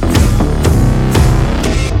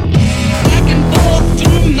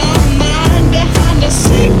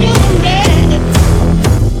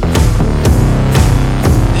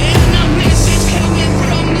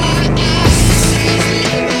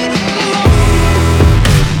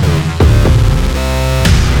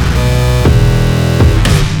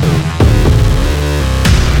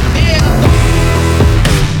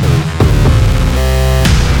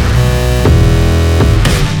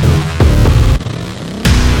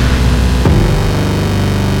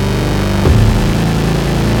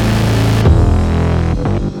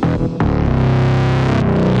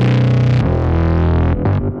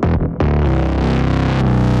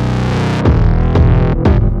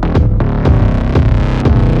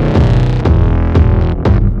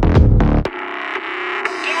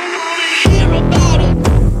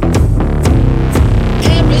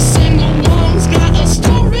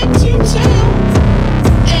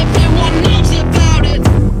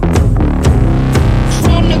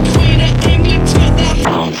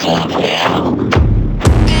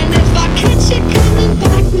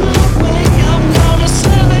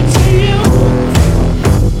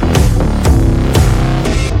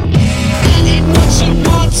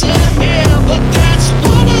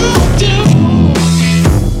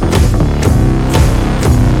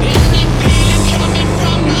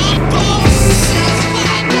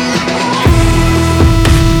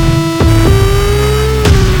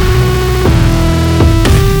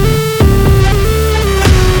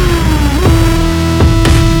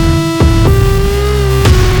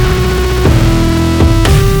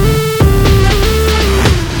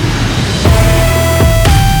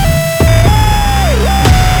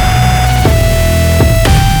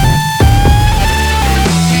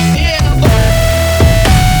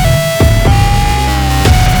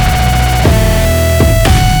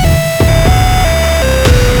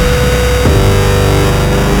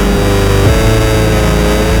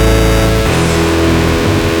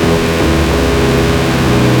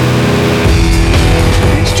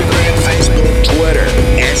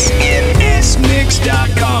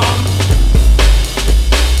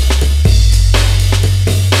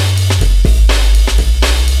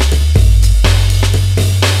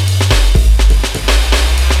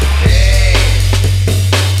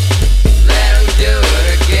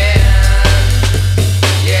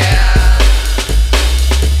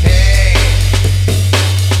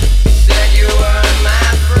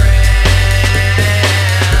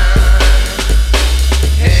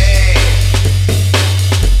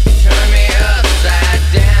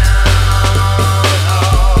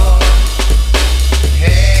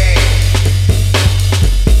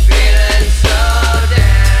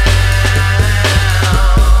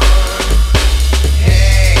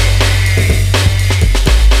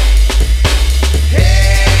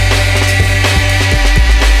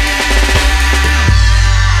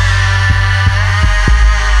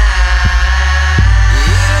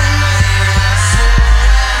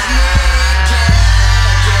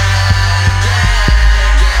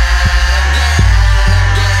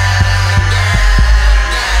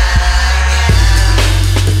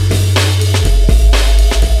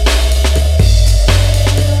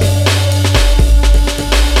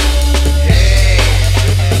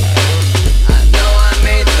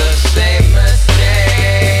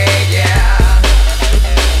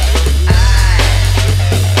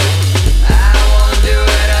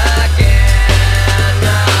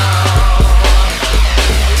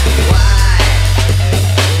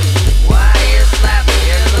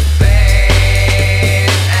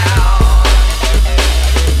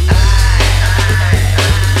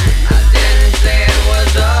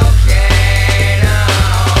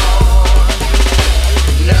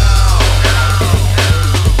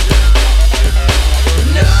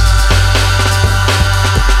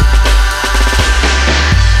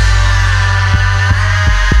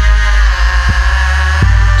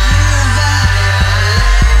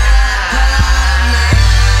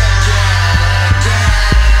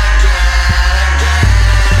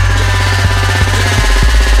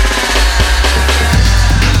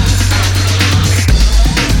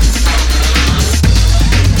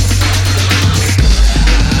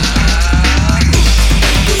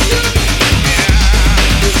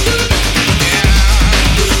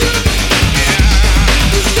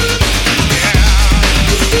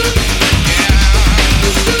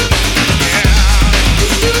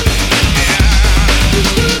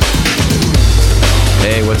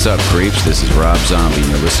What's up, creeps? This is Rob Zombie, and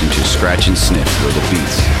you're listening to Scratch and Sniff, where the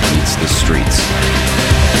beats meets the streets.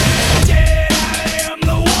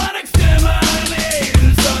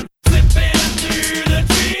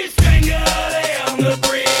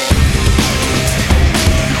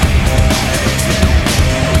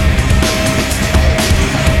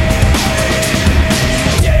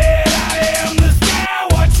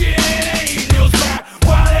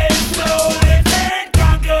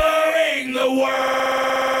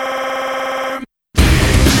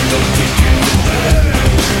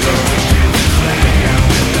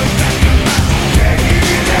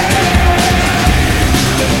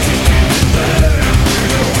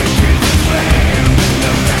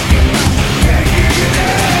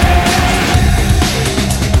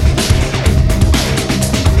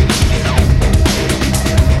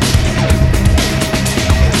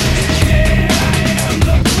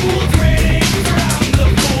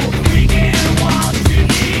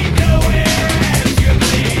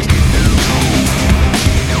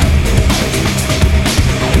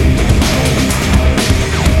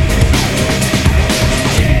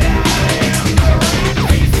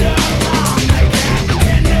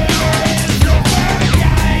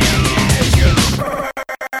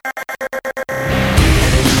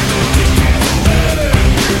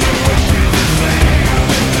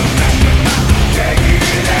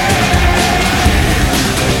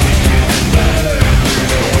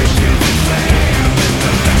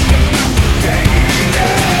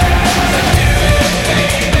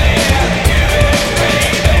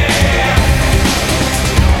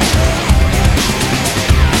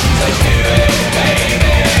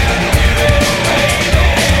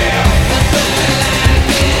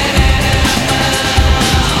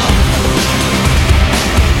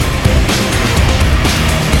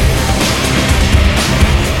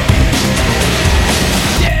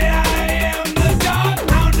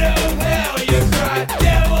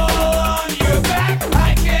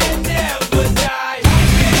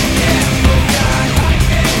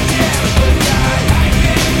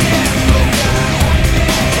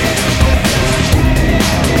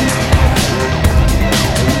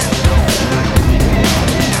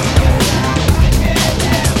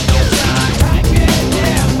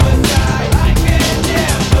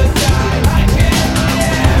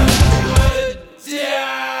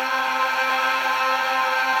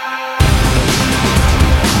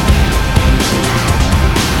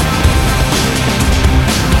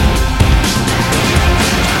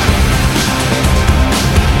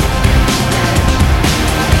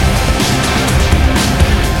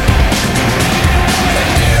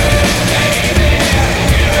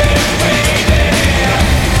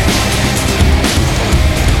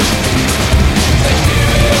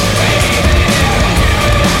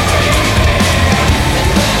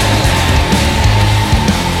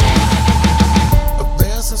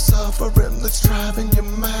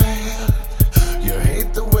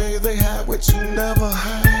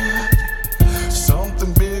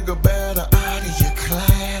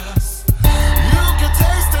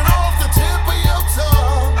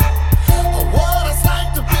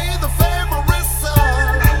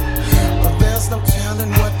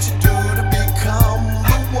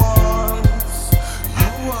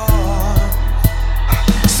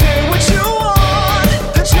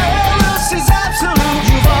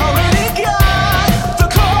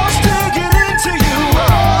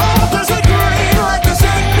 There's a green like the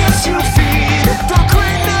sun.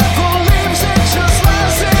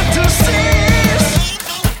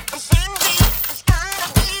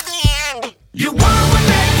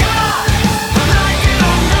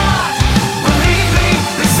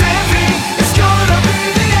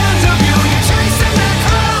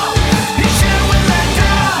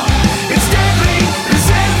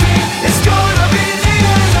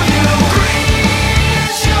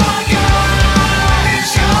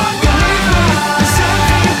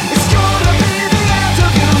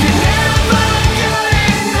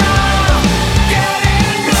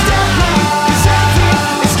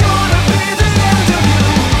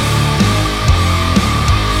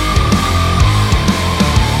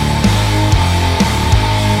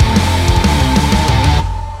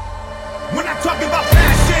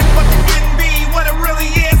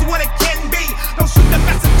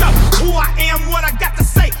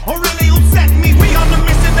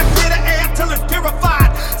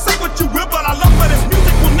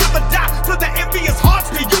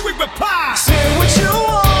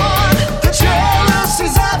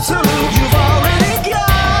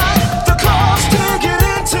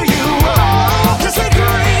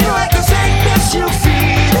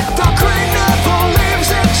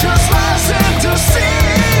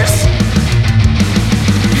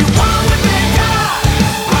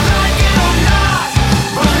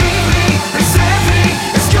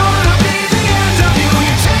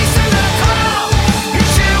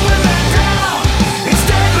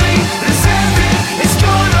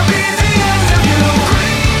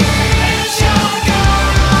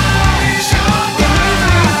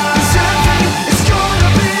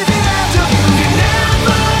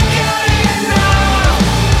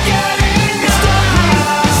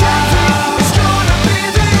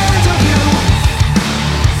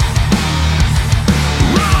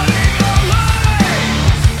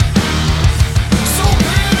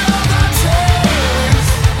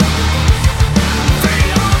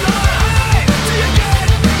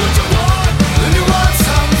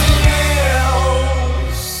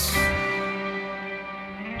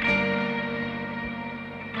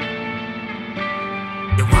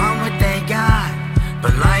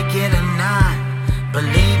 like it or not,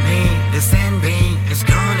 believe me, this envy is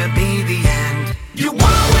gonna be the end. You want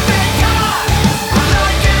what they got, but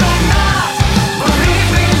like it or not,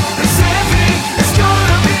 believe me, this envy is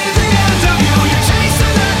gonna be the end of you. You're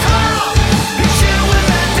chasing that cloud, you're chewing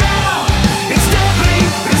that down. It's deadly,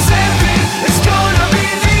 this envy is gonna be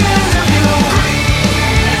the end of you. Greed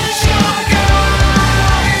is your God,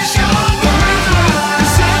 is your God.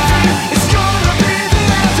 This envy is gonna be the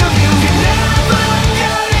end of you. You never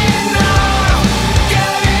get enough,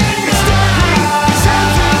 get enough. It's deadly, this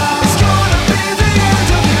envy is gonna be the end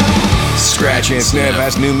of you. Scratch and Sniff.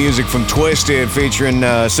 That's new music from Twisted featuring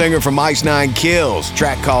singer from Ice Nine Kills.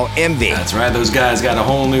 Track called Envy. That's right. Those guys got a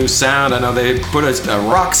whole new sound. I know they put a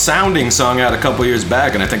rock-sounding song out a couple years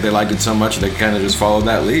back, and I think they liked it so much they kind of just followed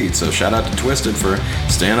that lead. So shout out to Twisted for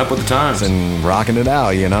staying up with the times. And rocking it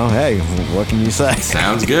out, you know. Hey, what can you say?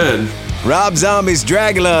 Sounds good. Rob Zombie's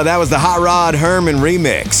Dragula. That was the Hot Rod Herman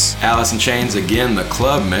remix. Alice in Chains again, the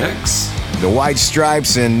club mix. The White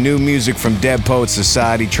Stripes and new music from Dead Poet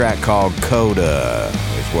Society, track called Coda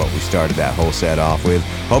is what we started that whole set off with.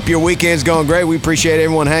 Hope your weekend's going great. We appreciate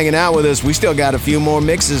everyone hanging out with us. We still got a few more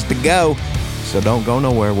mixes to go, so don't go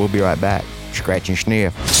nowhere. We'll be right back. Scratch and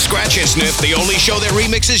Sniff. Scratch and Sniff, the only show that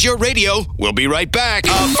remixes your radio. We'll be right back.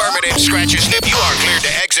 Affirmative. Scratch and Sniff, you are cleared to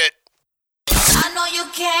exit. I know you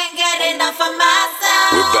can't get enough of my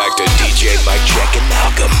sound. We're back to DJ Mike Check and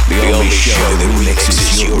Malcolm, the only show that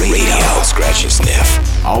remixes your radio. Scratch and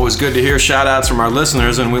Sniff. Always good to hear shout outs from our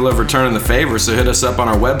listeners, and we love returning the favor, so hit us up on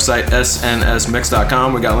our website,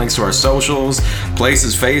 snsmix.com. We got links to our socials,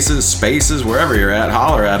 places, faces, spaces, wherever you're at.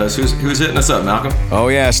 Holler at us. Who's hitting us up, Malcolm? Oh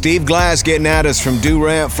yeah, Steve Glass getting at us from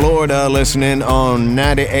Durant, Florida, listening on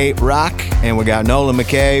 98 Rock. And we got Nolan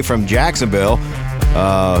McKay from Jacksonville,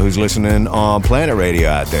 who's listening on Planet Radio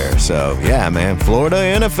out there. So yeah, man, Florida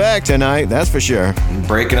in effect tonight, that's for sure.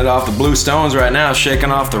 Breaking it off the Blue Stones right now, shaking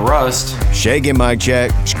off the rust. Shaking Mike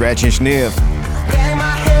Check, Scratch and Sniff. Bang my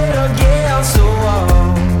head against the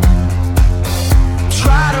wall.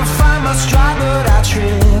 Try to find my stride, but I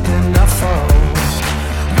trip and I fall.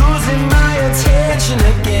 Losing my attention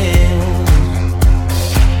again.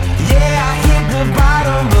 Yeah, I hit the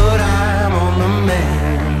bottom, but I'm on the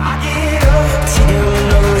man. I get up, take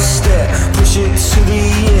another step, push it to the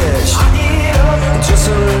edge. I get up, just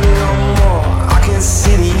a little more, I can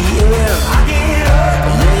see the end. I get up,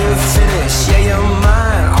 yeah, you're finished, yeah, you're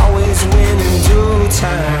mine, always win in due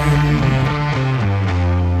time.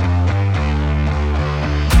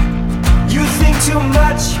 You think too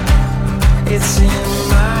much, it's in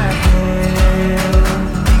my head.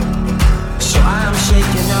 So I'm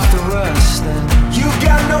shaking out the rust, and you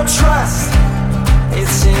got no trust,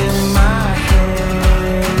 it's in my head.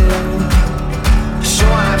 So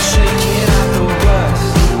I'm shaking out the rust.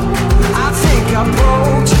 I think I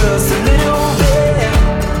broke just a little bit.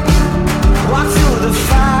 Walk through the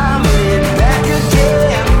fire, made it back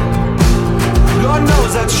again. Lord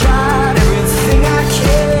knows I tried everything I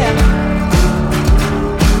can.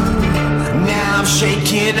 Now I'm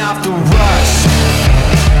shaking off the rust.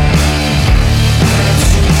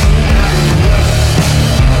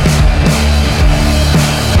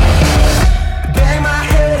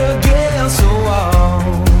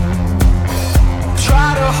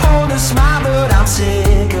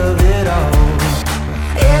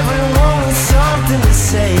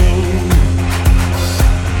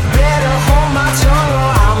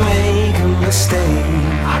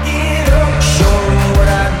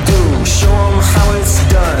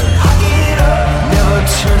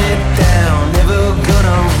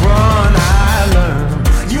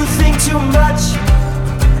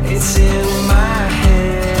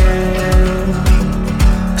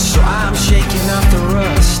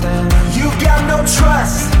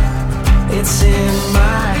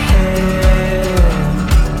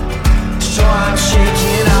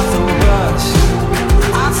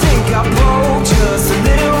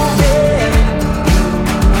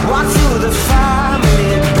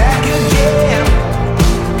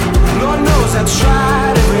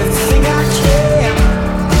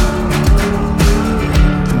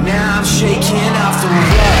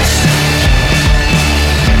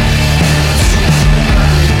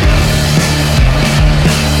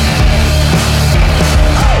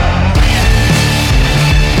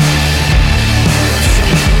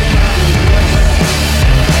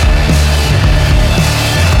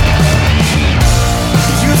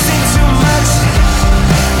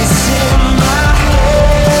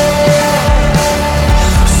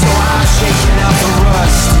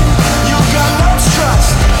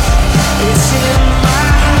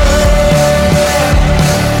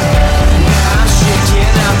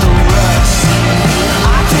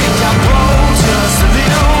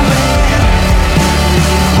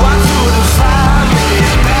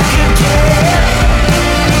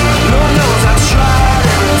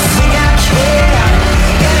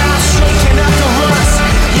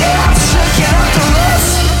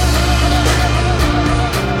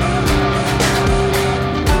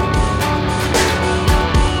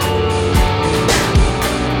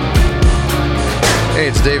 Hey,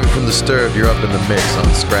 it's David from Disturbed. You're up in the mix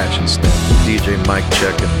on Scratch and Sniff. DJ Mike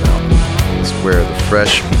Check and Malcolm. It's where the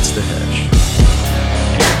fresh meets the hedge.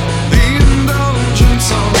 The indulgence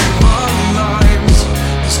of our lives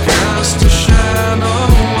has cast a shadow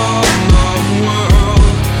on the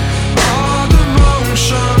world. Our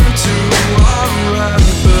devotion to our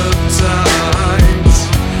appetites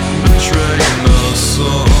betraying us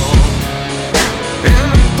all. In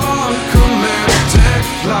apocalyptic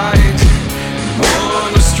light, more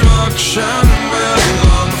destruction will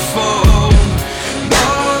unfold.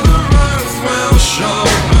 Mother Earth will show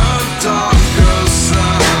her darker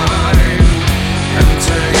side and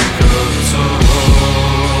take a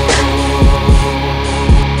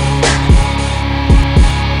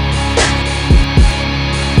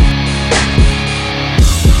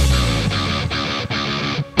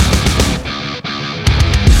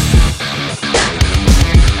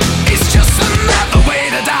It's just another way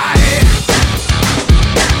to die.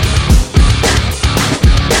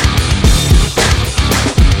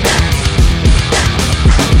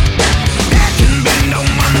 There can be no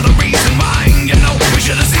other reason why, you know, we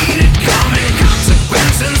should have seen it coming.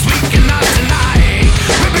 Consequences we cannot deny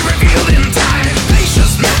will be revealed in time.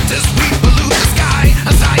 Glaciers melt as we pollute the sky.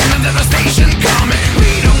 A sign of devastation coming.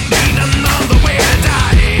 We don't need another way to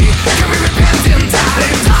die. Can we repent in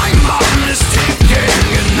time? Time bomb is ticking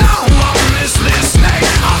and no one is listening.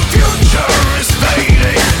 Our future is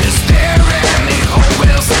fading. Is there any hope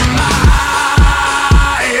we'll survive?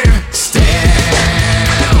 Still,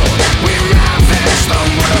 we ravage the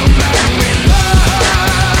world that we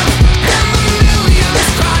love, and the millions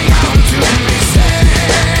cry out to be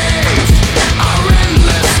saved. Our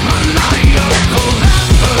endless maniacal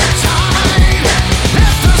appetite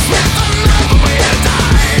left us with another way to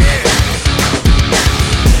die.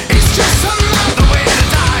 It's just another way to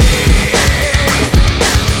die.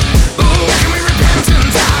 Oh, can we repent in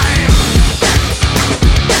time?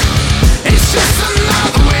 It's just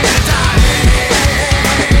another way to die.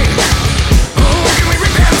 Oh, can we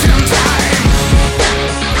repent in time?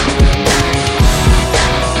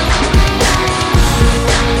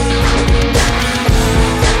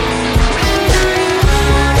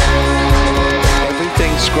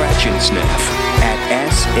 Everything Scratch and Sniff at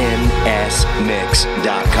snsmix.com.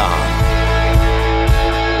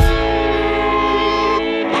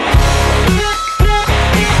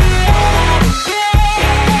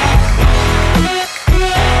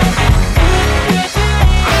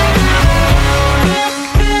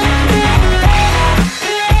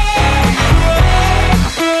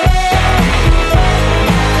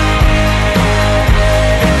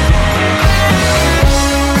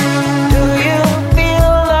 Do you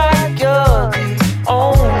feel like you're the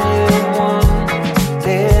only one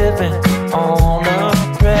living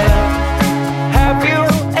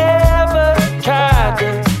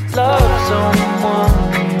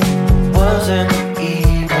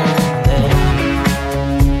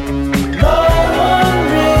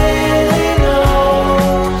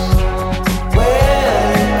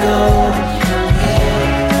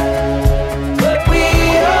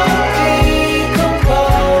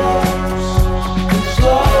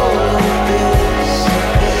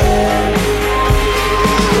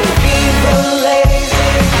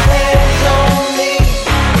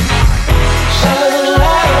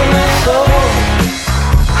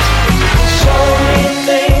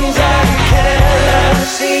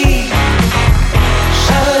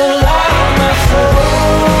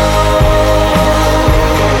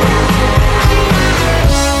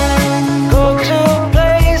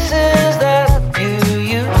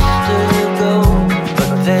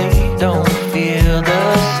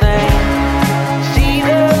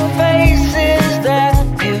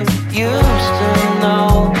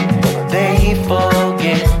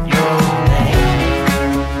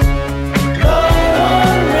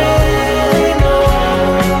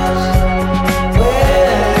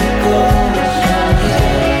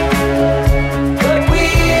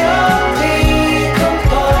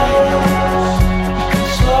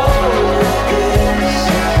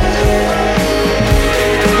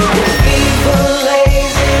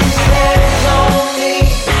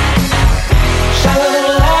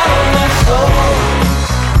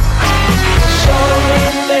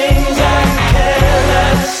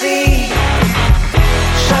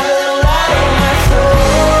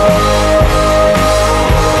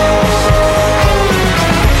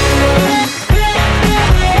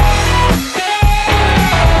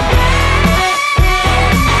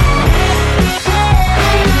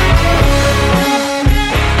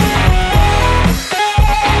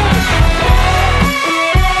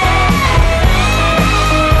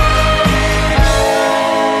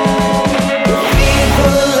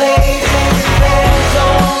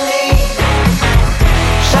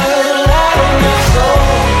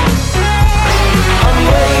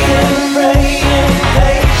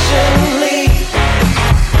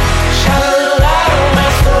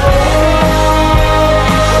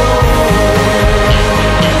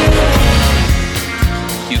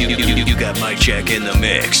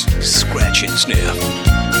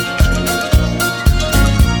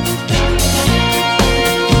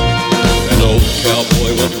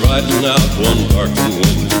riding out one dark and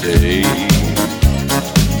windy day.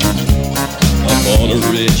 Up on a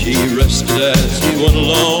ridge he rested as he went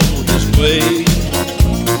along his way.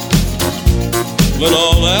 When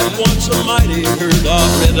all at once a mighty herd of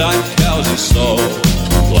red-eyed cows he saw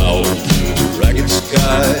plowing through the ragged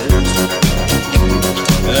skies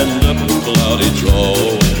and up a cloudy draw.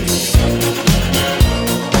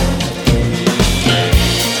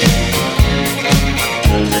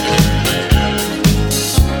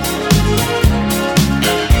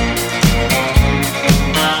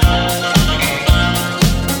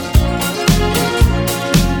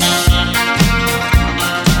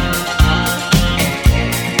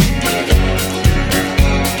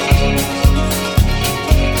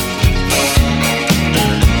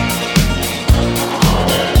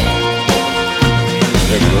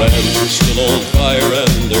 Still on fire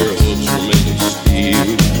and their hooves were made of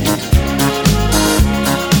steel.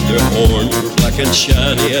 Their horns were black and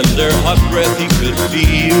shiny and their hot breath he could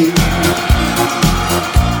feel.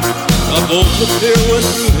 A bolt of fear went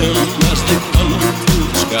through him as they thundered through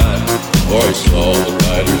the sky, for he saw the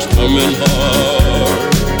riders coming hard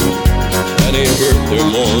and he heard their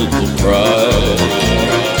mournful cry.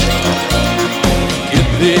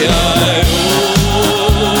 Yippee-yi-oh,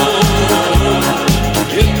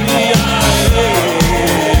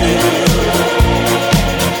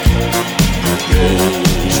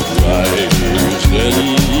 riders in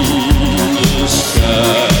the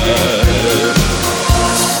sky.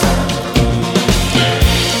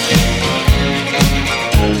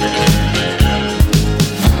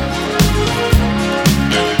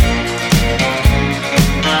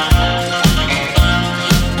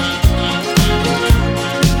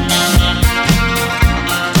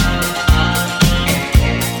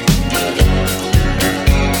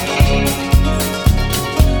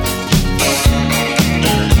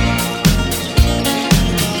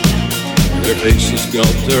 Their faces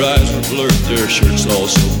gulped, their eyes were blurred, their shirts all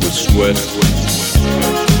soaked with sweat.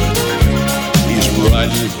 He's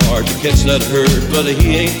riding hard to catch that herd, but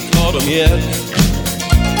he ain't caught 'em yet.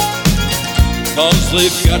 'Cause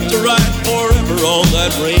they've got to ride forever on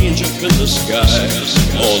that range up in the sky,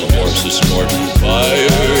 on horses snorting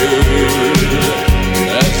fire,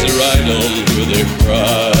 as they ride on with their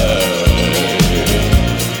cry.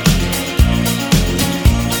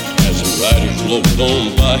 Riders loped on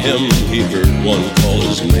by him, he heard one call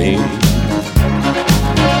his name.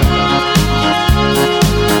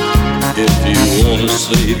 If you want to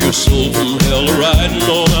save your soul from hell riding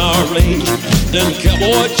on our range, then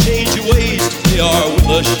cowboy, change your ways. If they are with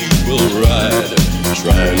us, you will ride,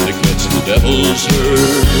 trying to catch the devil's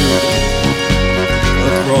herd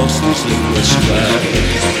across these endless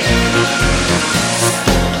skies.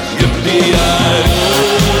 Yippee-yi-oh,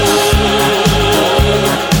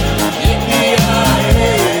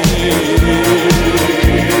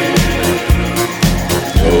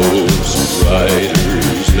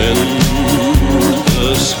 riders in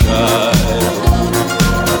the sky.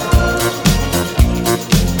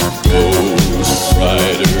 Those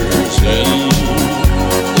riders in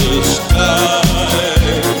the sky.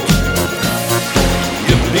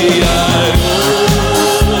 Yippee-yi-oh,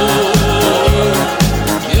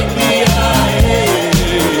 yippee-yi-oh.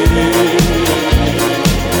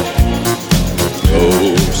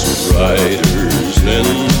 Those riders in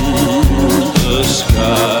the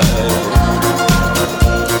sky.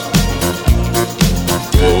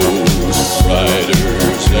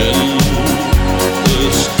 Riders in the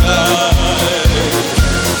sky.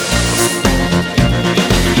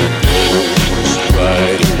 Those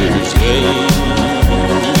riders in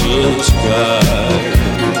the sky.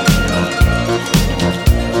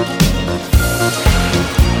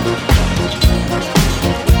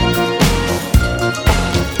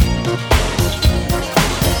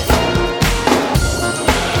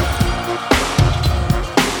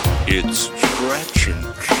 It's Scratch and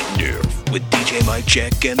Sniff with DJ Mike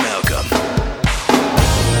Check and Malcolm.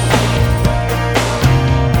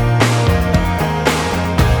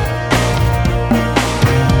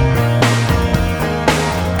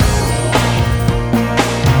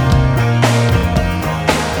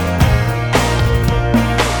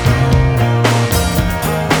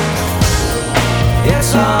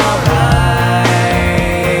 It's alright.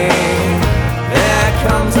 There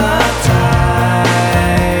comes a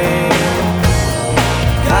time.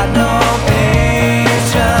 Got no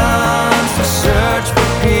patience to search for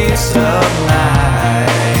peace of mind.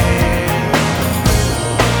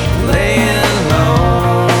 Laying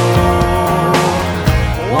low,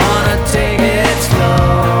 wanna take it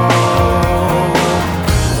slow.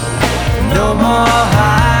 No more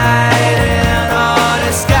hiding or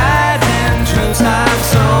disguising truths I've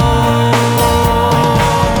sown.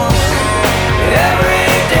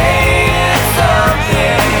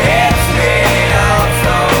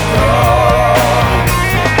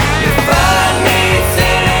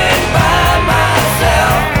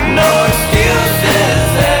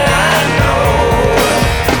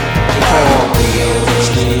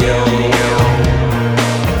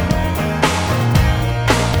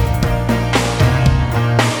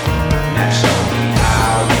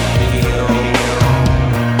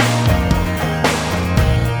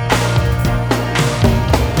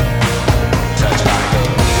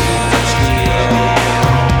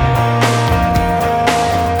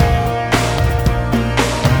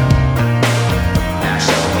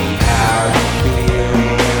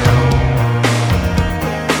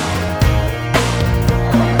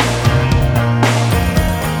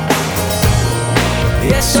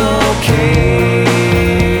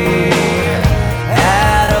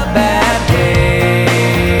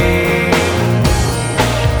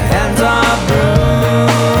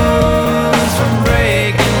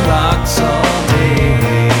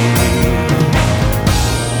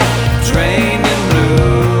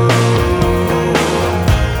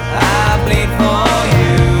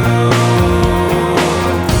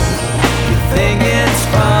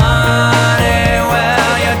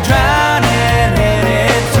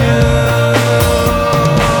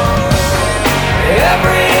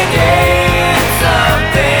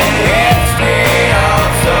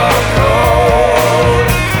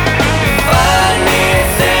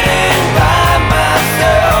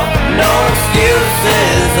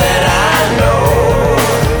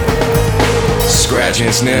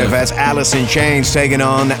 Sniff. That's Alice in Chains taking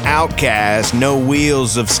on Outkast. No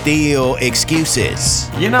Wheels of Steel excuses.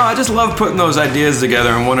 You know, I just love putting those ideas together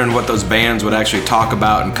and wondering what those bands would actually talk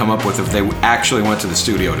about and come up with if they actually went to the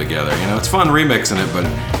studio together. You know, it's fun remixing it, but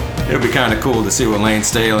it would be kind of cool to see what Lane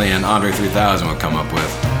Staley and Andre 3000 would come up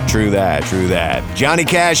with. True that, true that. Johnny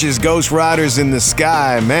Cash's Ghost Riders in the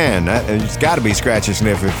Sky, man, it's got to be Scratch and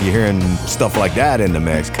Sniff if you're hearing stuff like that in the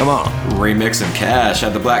mix. Come on. Remixing Cash.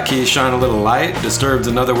 Had the Black Keys Shine a Little Light. Disturbed's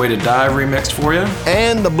Another Way to Die remixed for you.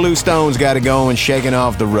 And the Blue Stones got to go and shaking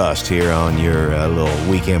off the rust here on your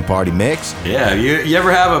little weekend party mix. Yeah, you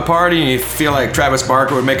ever have a party and you feel like Travis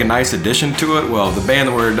Barker would make a nice addition to it? Well, the band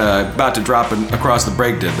that we're about to drop across the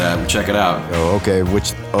break did that. Check it out. Oh, okay.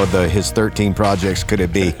 Which of his 13 projects could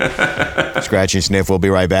it be? Scratch and Sniff, we'll be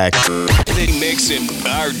right back. Mixing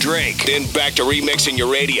our drink, then back to remixing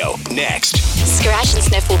your radio. Next. Scratch and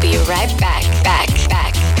Sniff will be right back.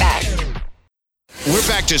 We're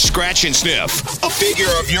back to Scratch and Sniff, a figure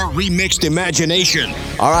of your remixed imagination.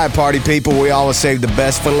 All right, party people, we always save the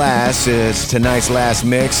best for last. It's tonight's last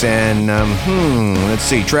mix, and let's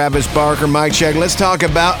see, Travis Barker, Mike Check. Let's talk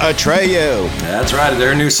about Atreyu. That's right,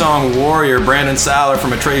 their new song, Warrior. Brandon Saller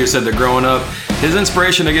from Atreyu said that growing up, his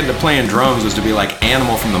inspiration to get into playing drums was to be like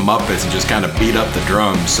Animal from the Muppets and just kind of beat up the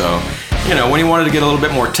drums. So, you know, when he wanted to get a little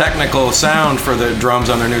bit more technical sound for the drums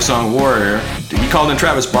on their new song, Warrior, he called in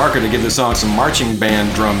Travis Barker to give the song some marching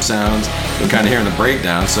band drum sounds. You'll kind of hear in the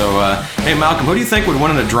breakdown. So, hey, Malcolm, who do you think would win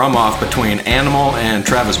in a drum off between Animal and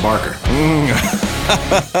Travis Barker?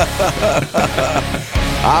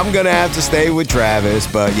 I'm going to have to stay with Travis,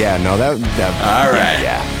 but yeah, no, that all right.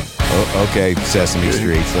 Yeah. Oh, okay, Sesame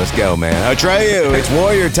Streets. Let's go, man. Atreyu, it's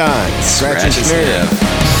Warrior time. Scratch and Sniff.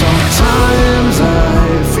 Sometimes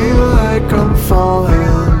I feel like I'm falling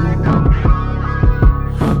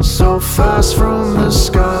so fast from the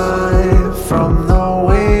sky, from the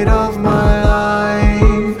weight of my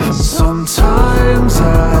life. Sometimes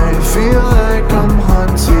I feel like I'm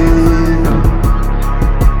hunted.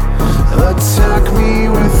 Attack me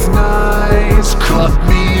with knives, cut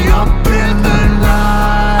me up in the night.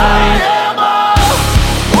 I am a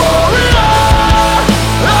warrior.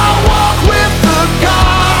 I walk with the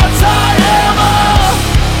gods. I am a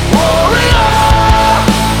warrior.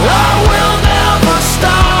 I will never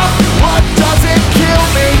stop. What doesn't kill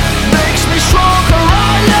me makes me stronger.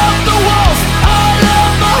 I am the wolf. I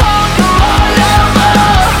am the hunger. I am a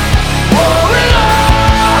warrior.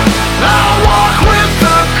 I walk with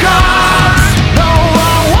the gods. No,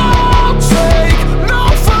 I won't take no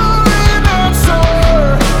for an answer.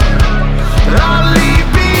 I leave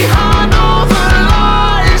behind all the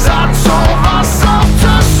lies I told myself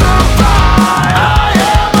to survive. I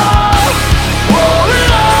am a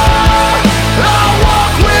warrior. I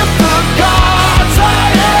walk with the gods. I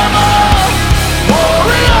am a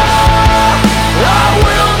warrior. I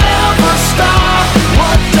will never stop.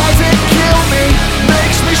 What doesn't kill me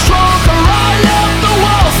makes me stronger. I am the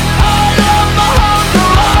wolf. I am the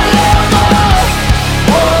hunger. I am a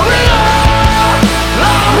warrior.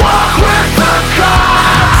 I walk with the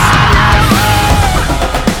gods.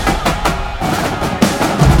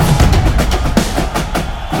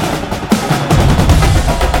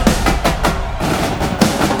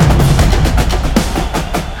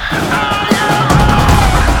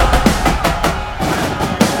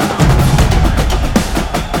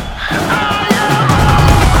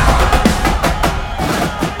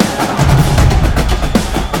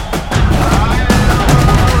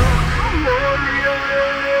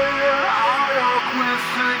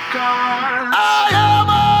 I am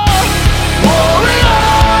a warrior.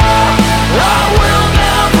 I will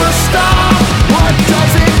never stop. What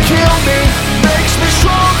doesn't kill me makes me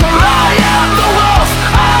stronger. I am the wolf.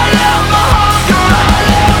 I am the hunger. I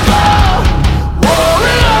am a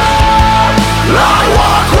warrior. I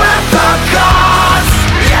walk with the gods.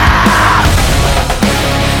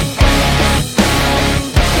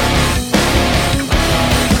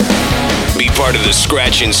 Be part of the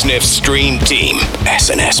Scratch and Sniff stream team.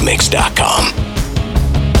 SNSMix.com.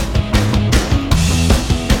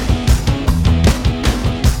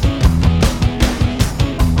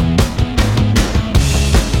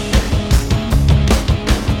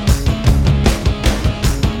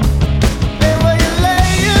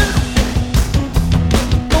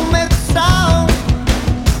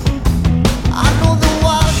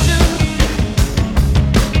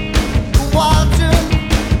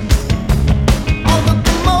 All the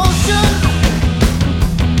commotion,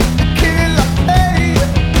 the kill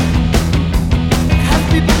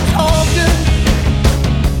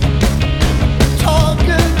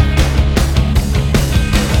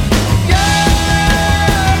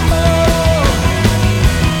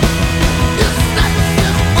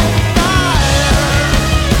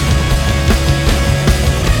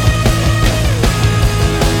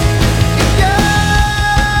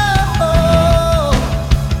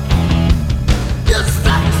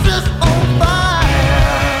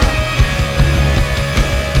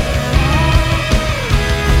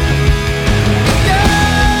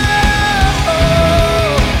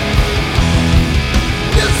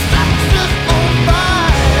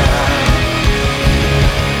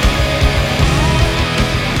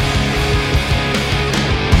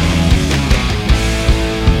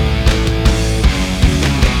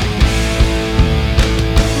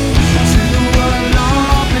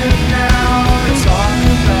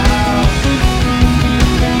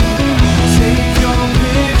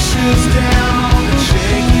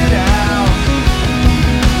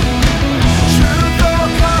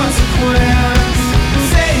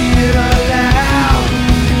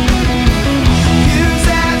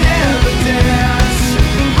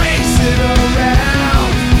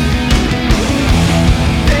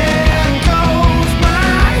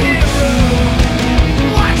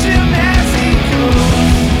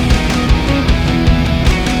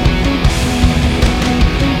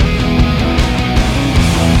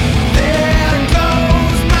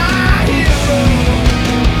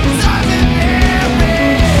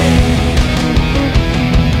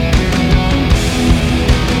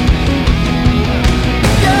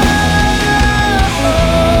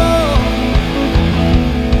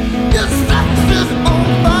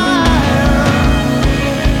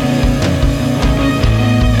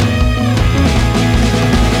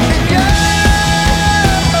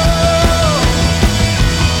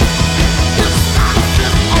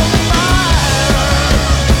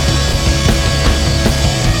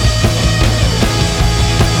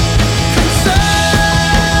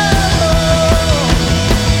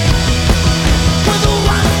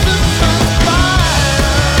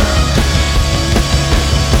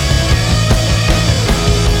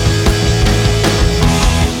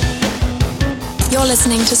You're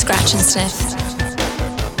listening to Scratch and Sniff.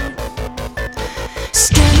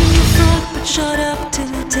 Stand in the front, but shut up till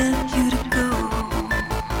I tell you to go.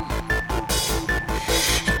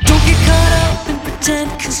 And don't get caught up and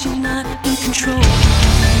pretend, 'cause you're not in control.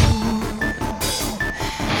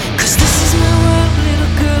 'Cause this is my world,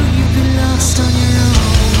 little girl, you've been lost on your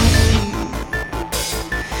own.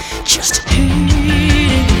 Just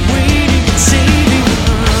hating and waiting and saving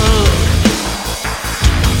love.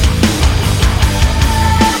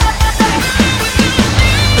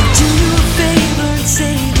 Do you a favor and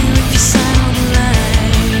save you if you sign on the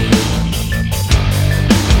line.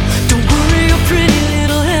 Don't worry your pretty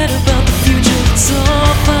little head about the future, it's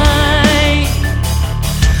all fine.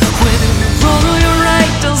 Whether you're wrong or you're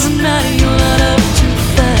right, doesn't matter, you're not up to the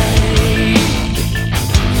fight.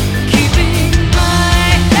 Keeping my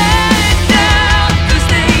head down, 'cause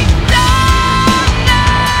they don't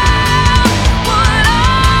know what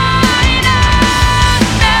I know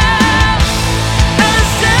now. As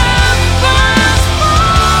embers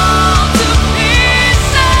fall to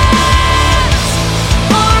pieces,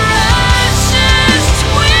 or ashes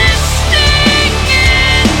twisting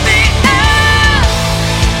in the air,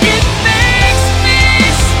 it makes me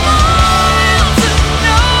smile to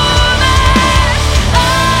know that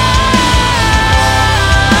I'm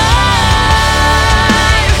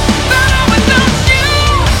better without you.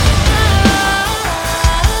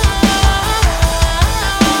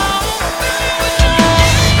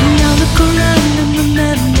 Now look around and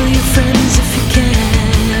remember your friends if you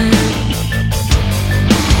can.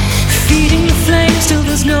 Feeding the flames till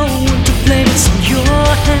there's no one to blame, it's on your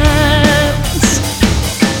hands.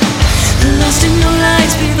 Lost in your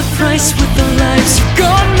lies, pay the price with the lives you've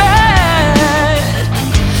gone mad.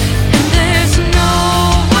 And there's no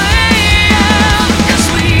way out, 'cause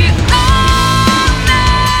we all know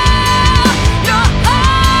you're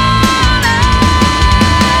all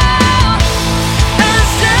out.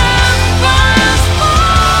 As embers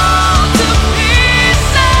fall to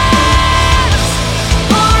pieces,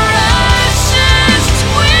 or ashes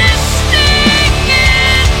twisting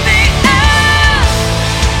in the air,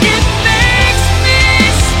 it makes me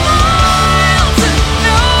smile to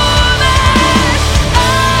know that I'm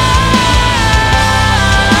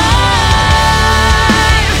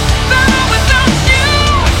better without you.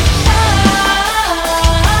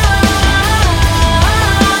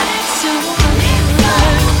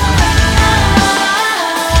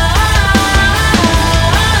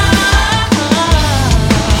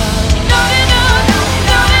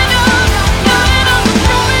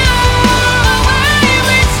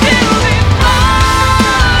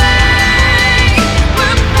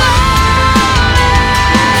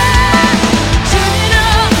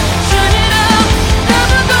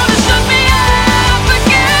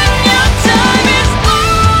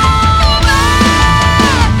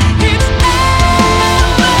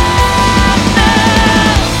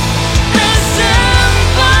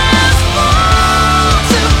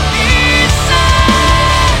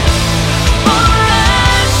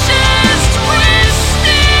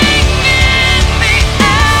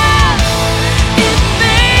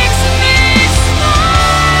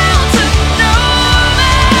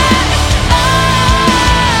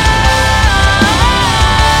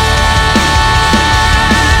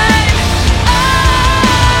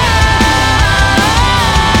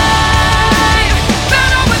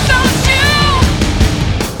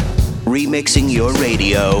 Remixing your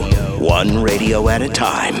radio, one radio at a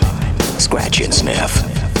time. Scratch and Sniff.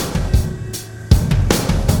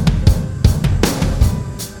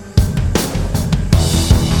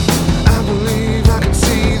 I believe I can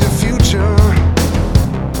see the future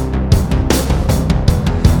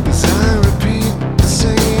as I repeat the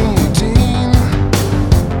same routine.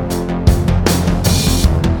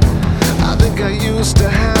 I think I used to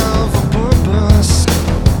have a purpose.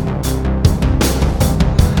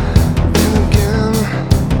 Then again,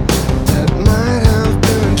 that might have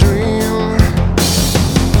been a dream.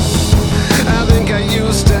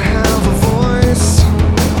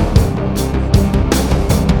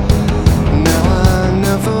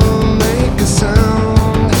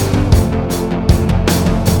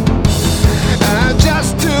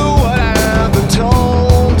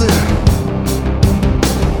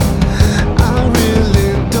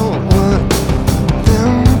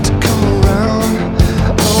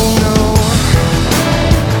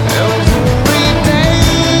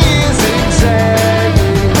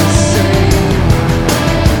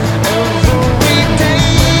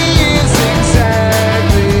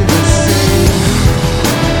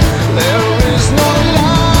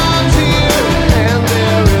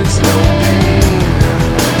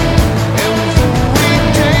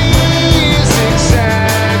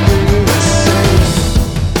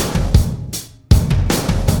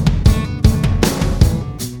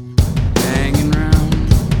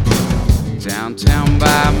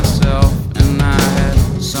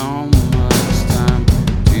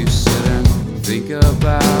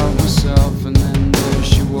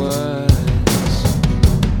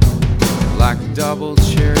 double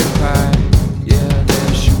cherry pie. Yeah,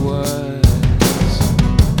 there she was,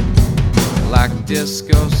 like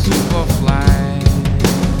disco superfly.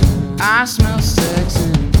 I smell sex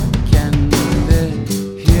and candy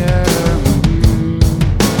here.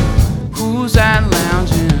 Who's that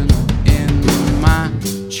lounging in my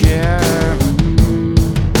chair?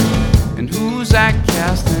 And who's that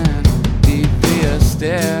casting devious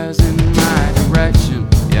stares in my direction?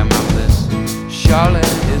 Yeah, my bliss, Charlotte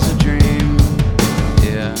is a dream.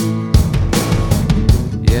 Yeah,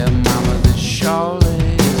 yeah, mama, this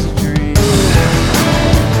Charlotte is a dream.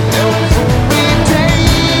 Every day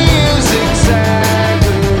is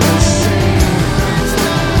exactly the same.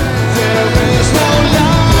 There is no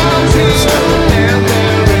love here, and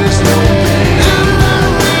there is no pain.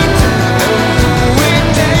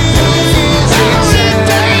 Every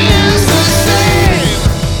day is the same.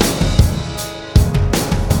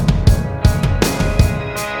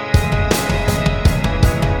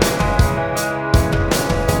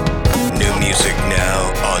 New music now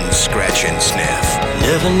on Scratch and Sniff.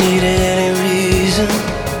 Never needed any reason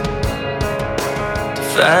to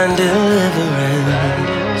find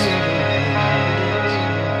deliverance.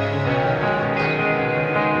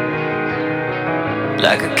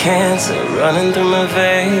 Like a cancer running through my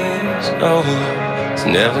veins. Oh, it's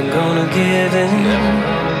never gonna give in.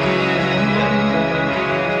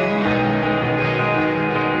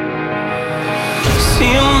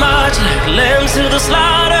 See 'em march like lambs to the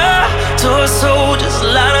slaughter. Toy soldiers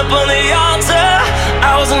line up on the altar.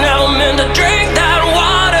 I was never meant to drink that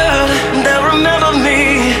water. They'll remember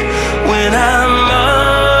me when I'm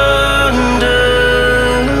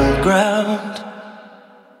underground.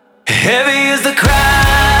 Heavy is the crowd.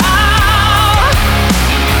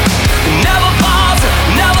 Never falter,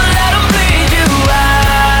 never let them bleed you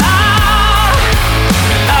out.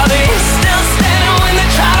 I'll be still standing when they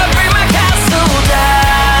try to bring my castle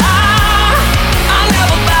down. I'll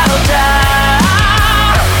never bow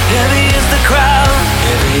down. Heavy is the crown,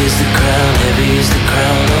 heavy is the crown, heavy is the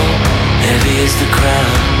crown, oh, heavy is the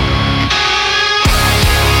crown.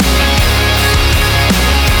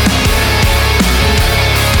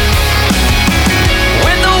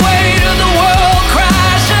 With the weight of the world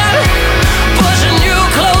crashing, pushing you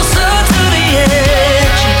closer to the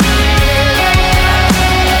edge.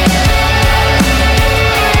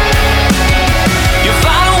 You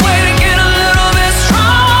find a way to get a little bit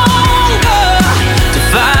stronger, to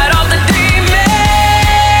fight off the demons.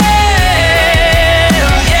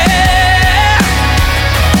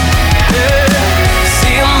 Yeah.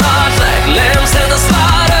 See 'em march like lambs to the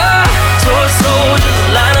slaughter. Toy soldiers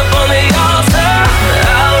line up on the altar.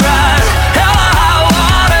 I'll rise, hell or high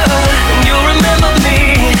water, and you'll remember me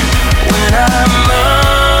when I'm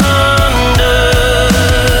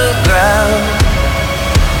underground.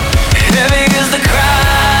 Heavy is the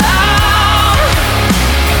crowd.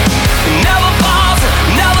 Never falter,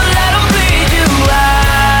 never let them bleed you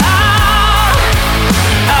out.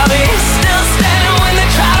 I'll be still standing when they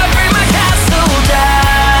try to bring my castle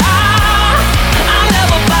down. I'll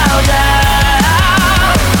never bow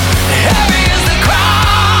down. Heavy is the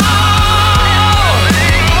crowd.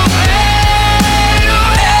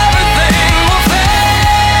 Everything will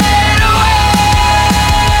fade away.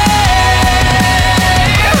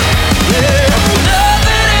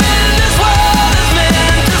 Nothing in this world is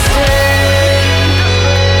meant to stay.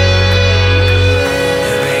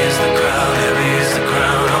 Heavy is the crown, heavy is the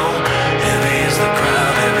crown, oh, heavy is the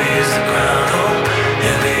crown, heavy is the crown, oh,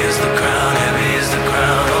 heavy is the crown, heavy is the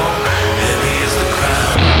crown, oh, heavy is the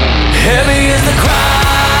crown. Heavy is the crown.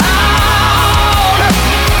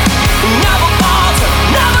 Never falter,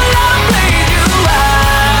 never let 'em bleed you out.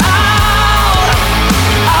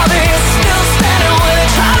 I'll be still standing when they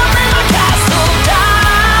try to bring my castle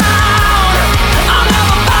down. I'll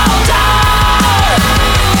never bow down.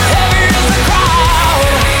 Heavy is the crown.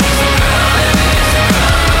 Heavy is the crown.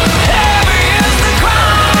 Heavy is the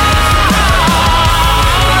crown.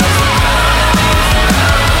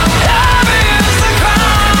 Heavy is the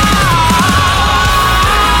crown.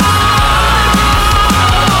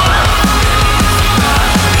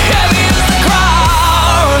 Heavy is the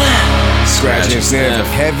crown. Scratch and Sniff.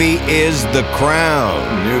 Heavy is the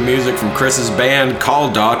crown. New music from Chris's band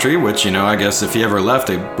called Daughtry, which, you know, I guess if he ever left,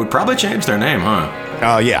 they would probably change their name, huh?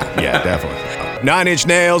 Oh, yeah, definitely. 9 Inch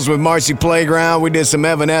Nails with Marcy Playground. We did some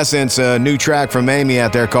Evanescence, a new track from Amy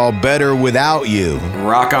out there called Better Without You.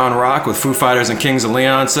 Rock on Rock with Foo Fighters and Kings of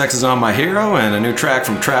Leon, Sex is on My Hero, and a new track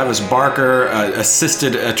from Travis Barker,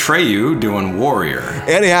 assisted Atreyu doing Warrior.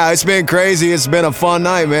 Anyhow, it's been crazy. It's been a fun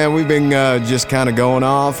night, man. We've been just kind of going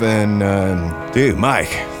off, and dude,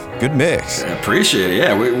 Mike, Good mix. I appreciate it.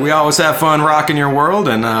 Yeah, we always have fun rocking your world,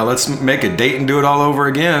 and let's make a date and do it all over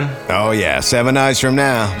again. Oh, yeah. 7 nights from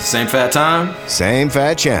now. Same fat time. Same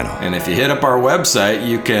fat channel. And if you hit up our website,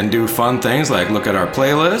 you can do fun things like look at our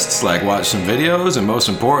playlists, like watch some videos, and most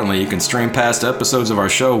importantly, you can stream past episodes of our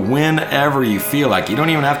show whenever you feel like. You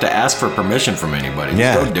don't even have to ask for permission from anybody.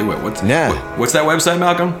 Yeah. Just go do it. What's that website,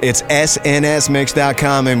 Malcolm? It's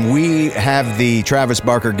snsmix.com, and we have the Travis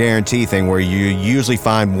Barker guarantee thing where you usually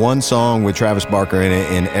find one song with Travis Barker in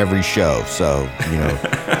it in every show. So,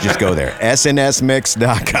 just go there.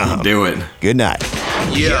 snsmix.com. Do it. Good night.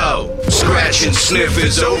 Yo, Scratch and Sniff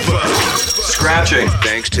is over. Scratching.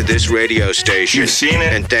 Thanks to this radio station. You've seen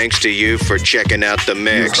it. And thanks to you for checking out the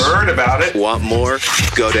mix. You've heard about it. Want more?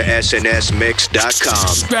 Go to snsmix.com.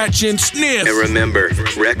 Scratch and Sniff. And remember,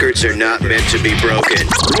 records are not meant to be broken.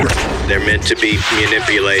 They're meant to be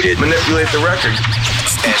manipulated. Manipulate the record.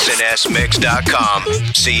 snsmix.com.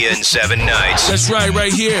 See you in 7 nights. That's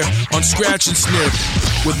right here on Scratch and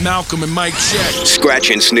Sniff with Malcolm and Mike Check.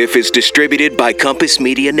 Scratch and Sniff is distributed by Compass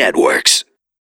Media Networks.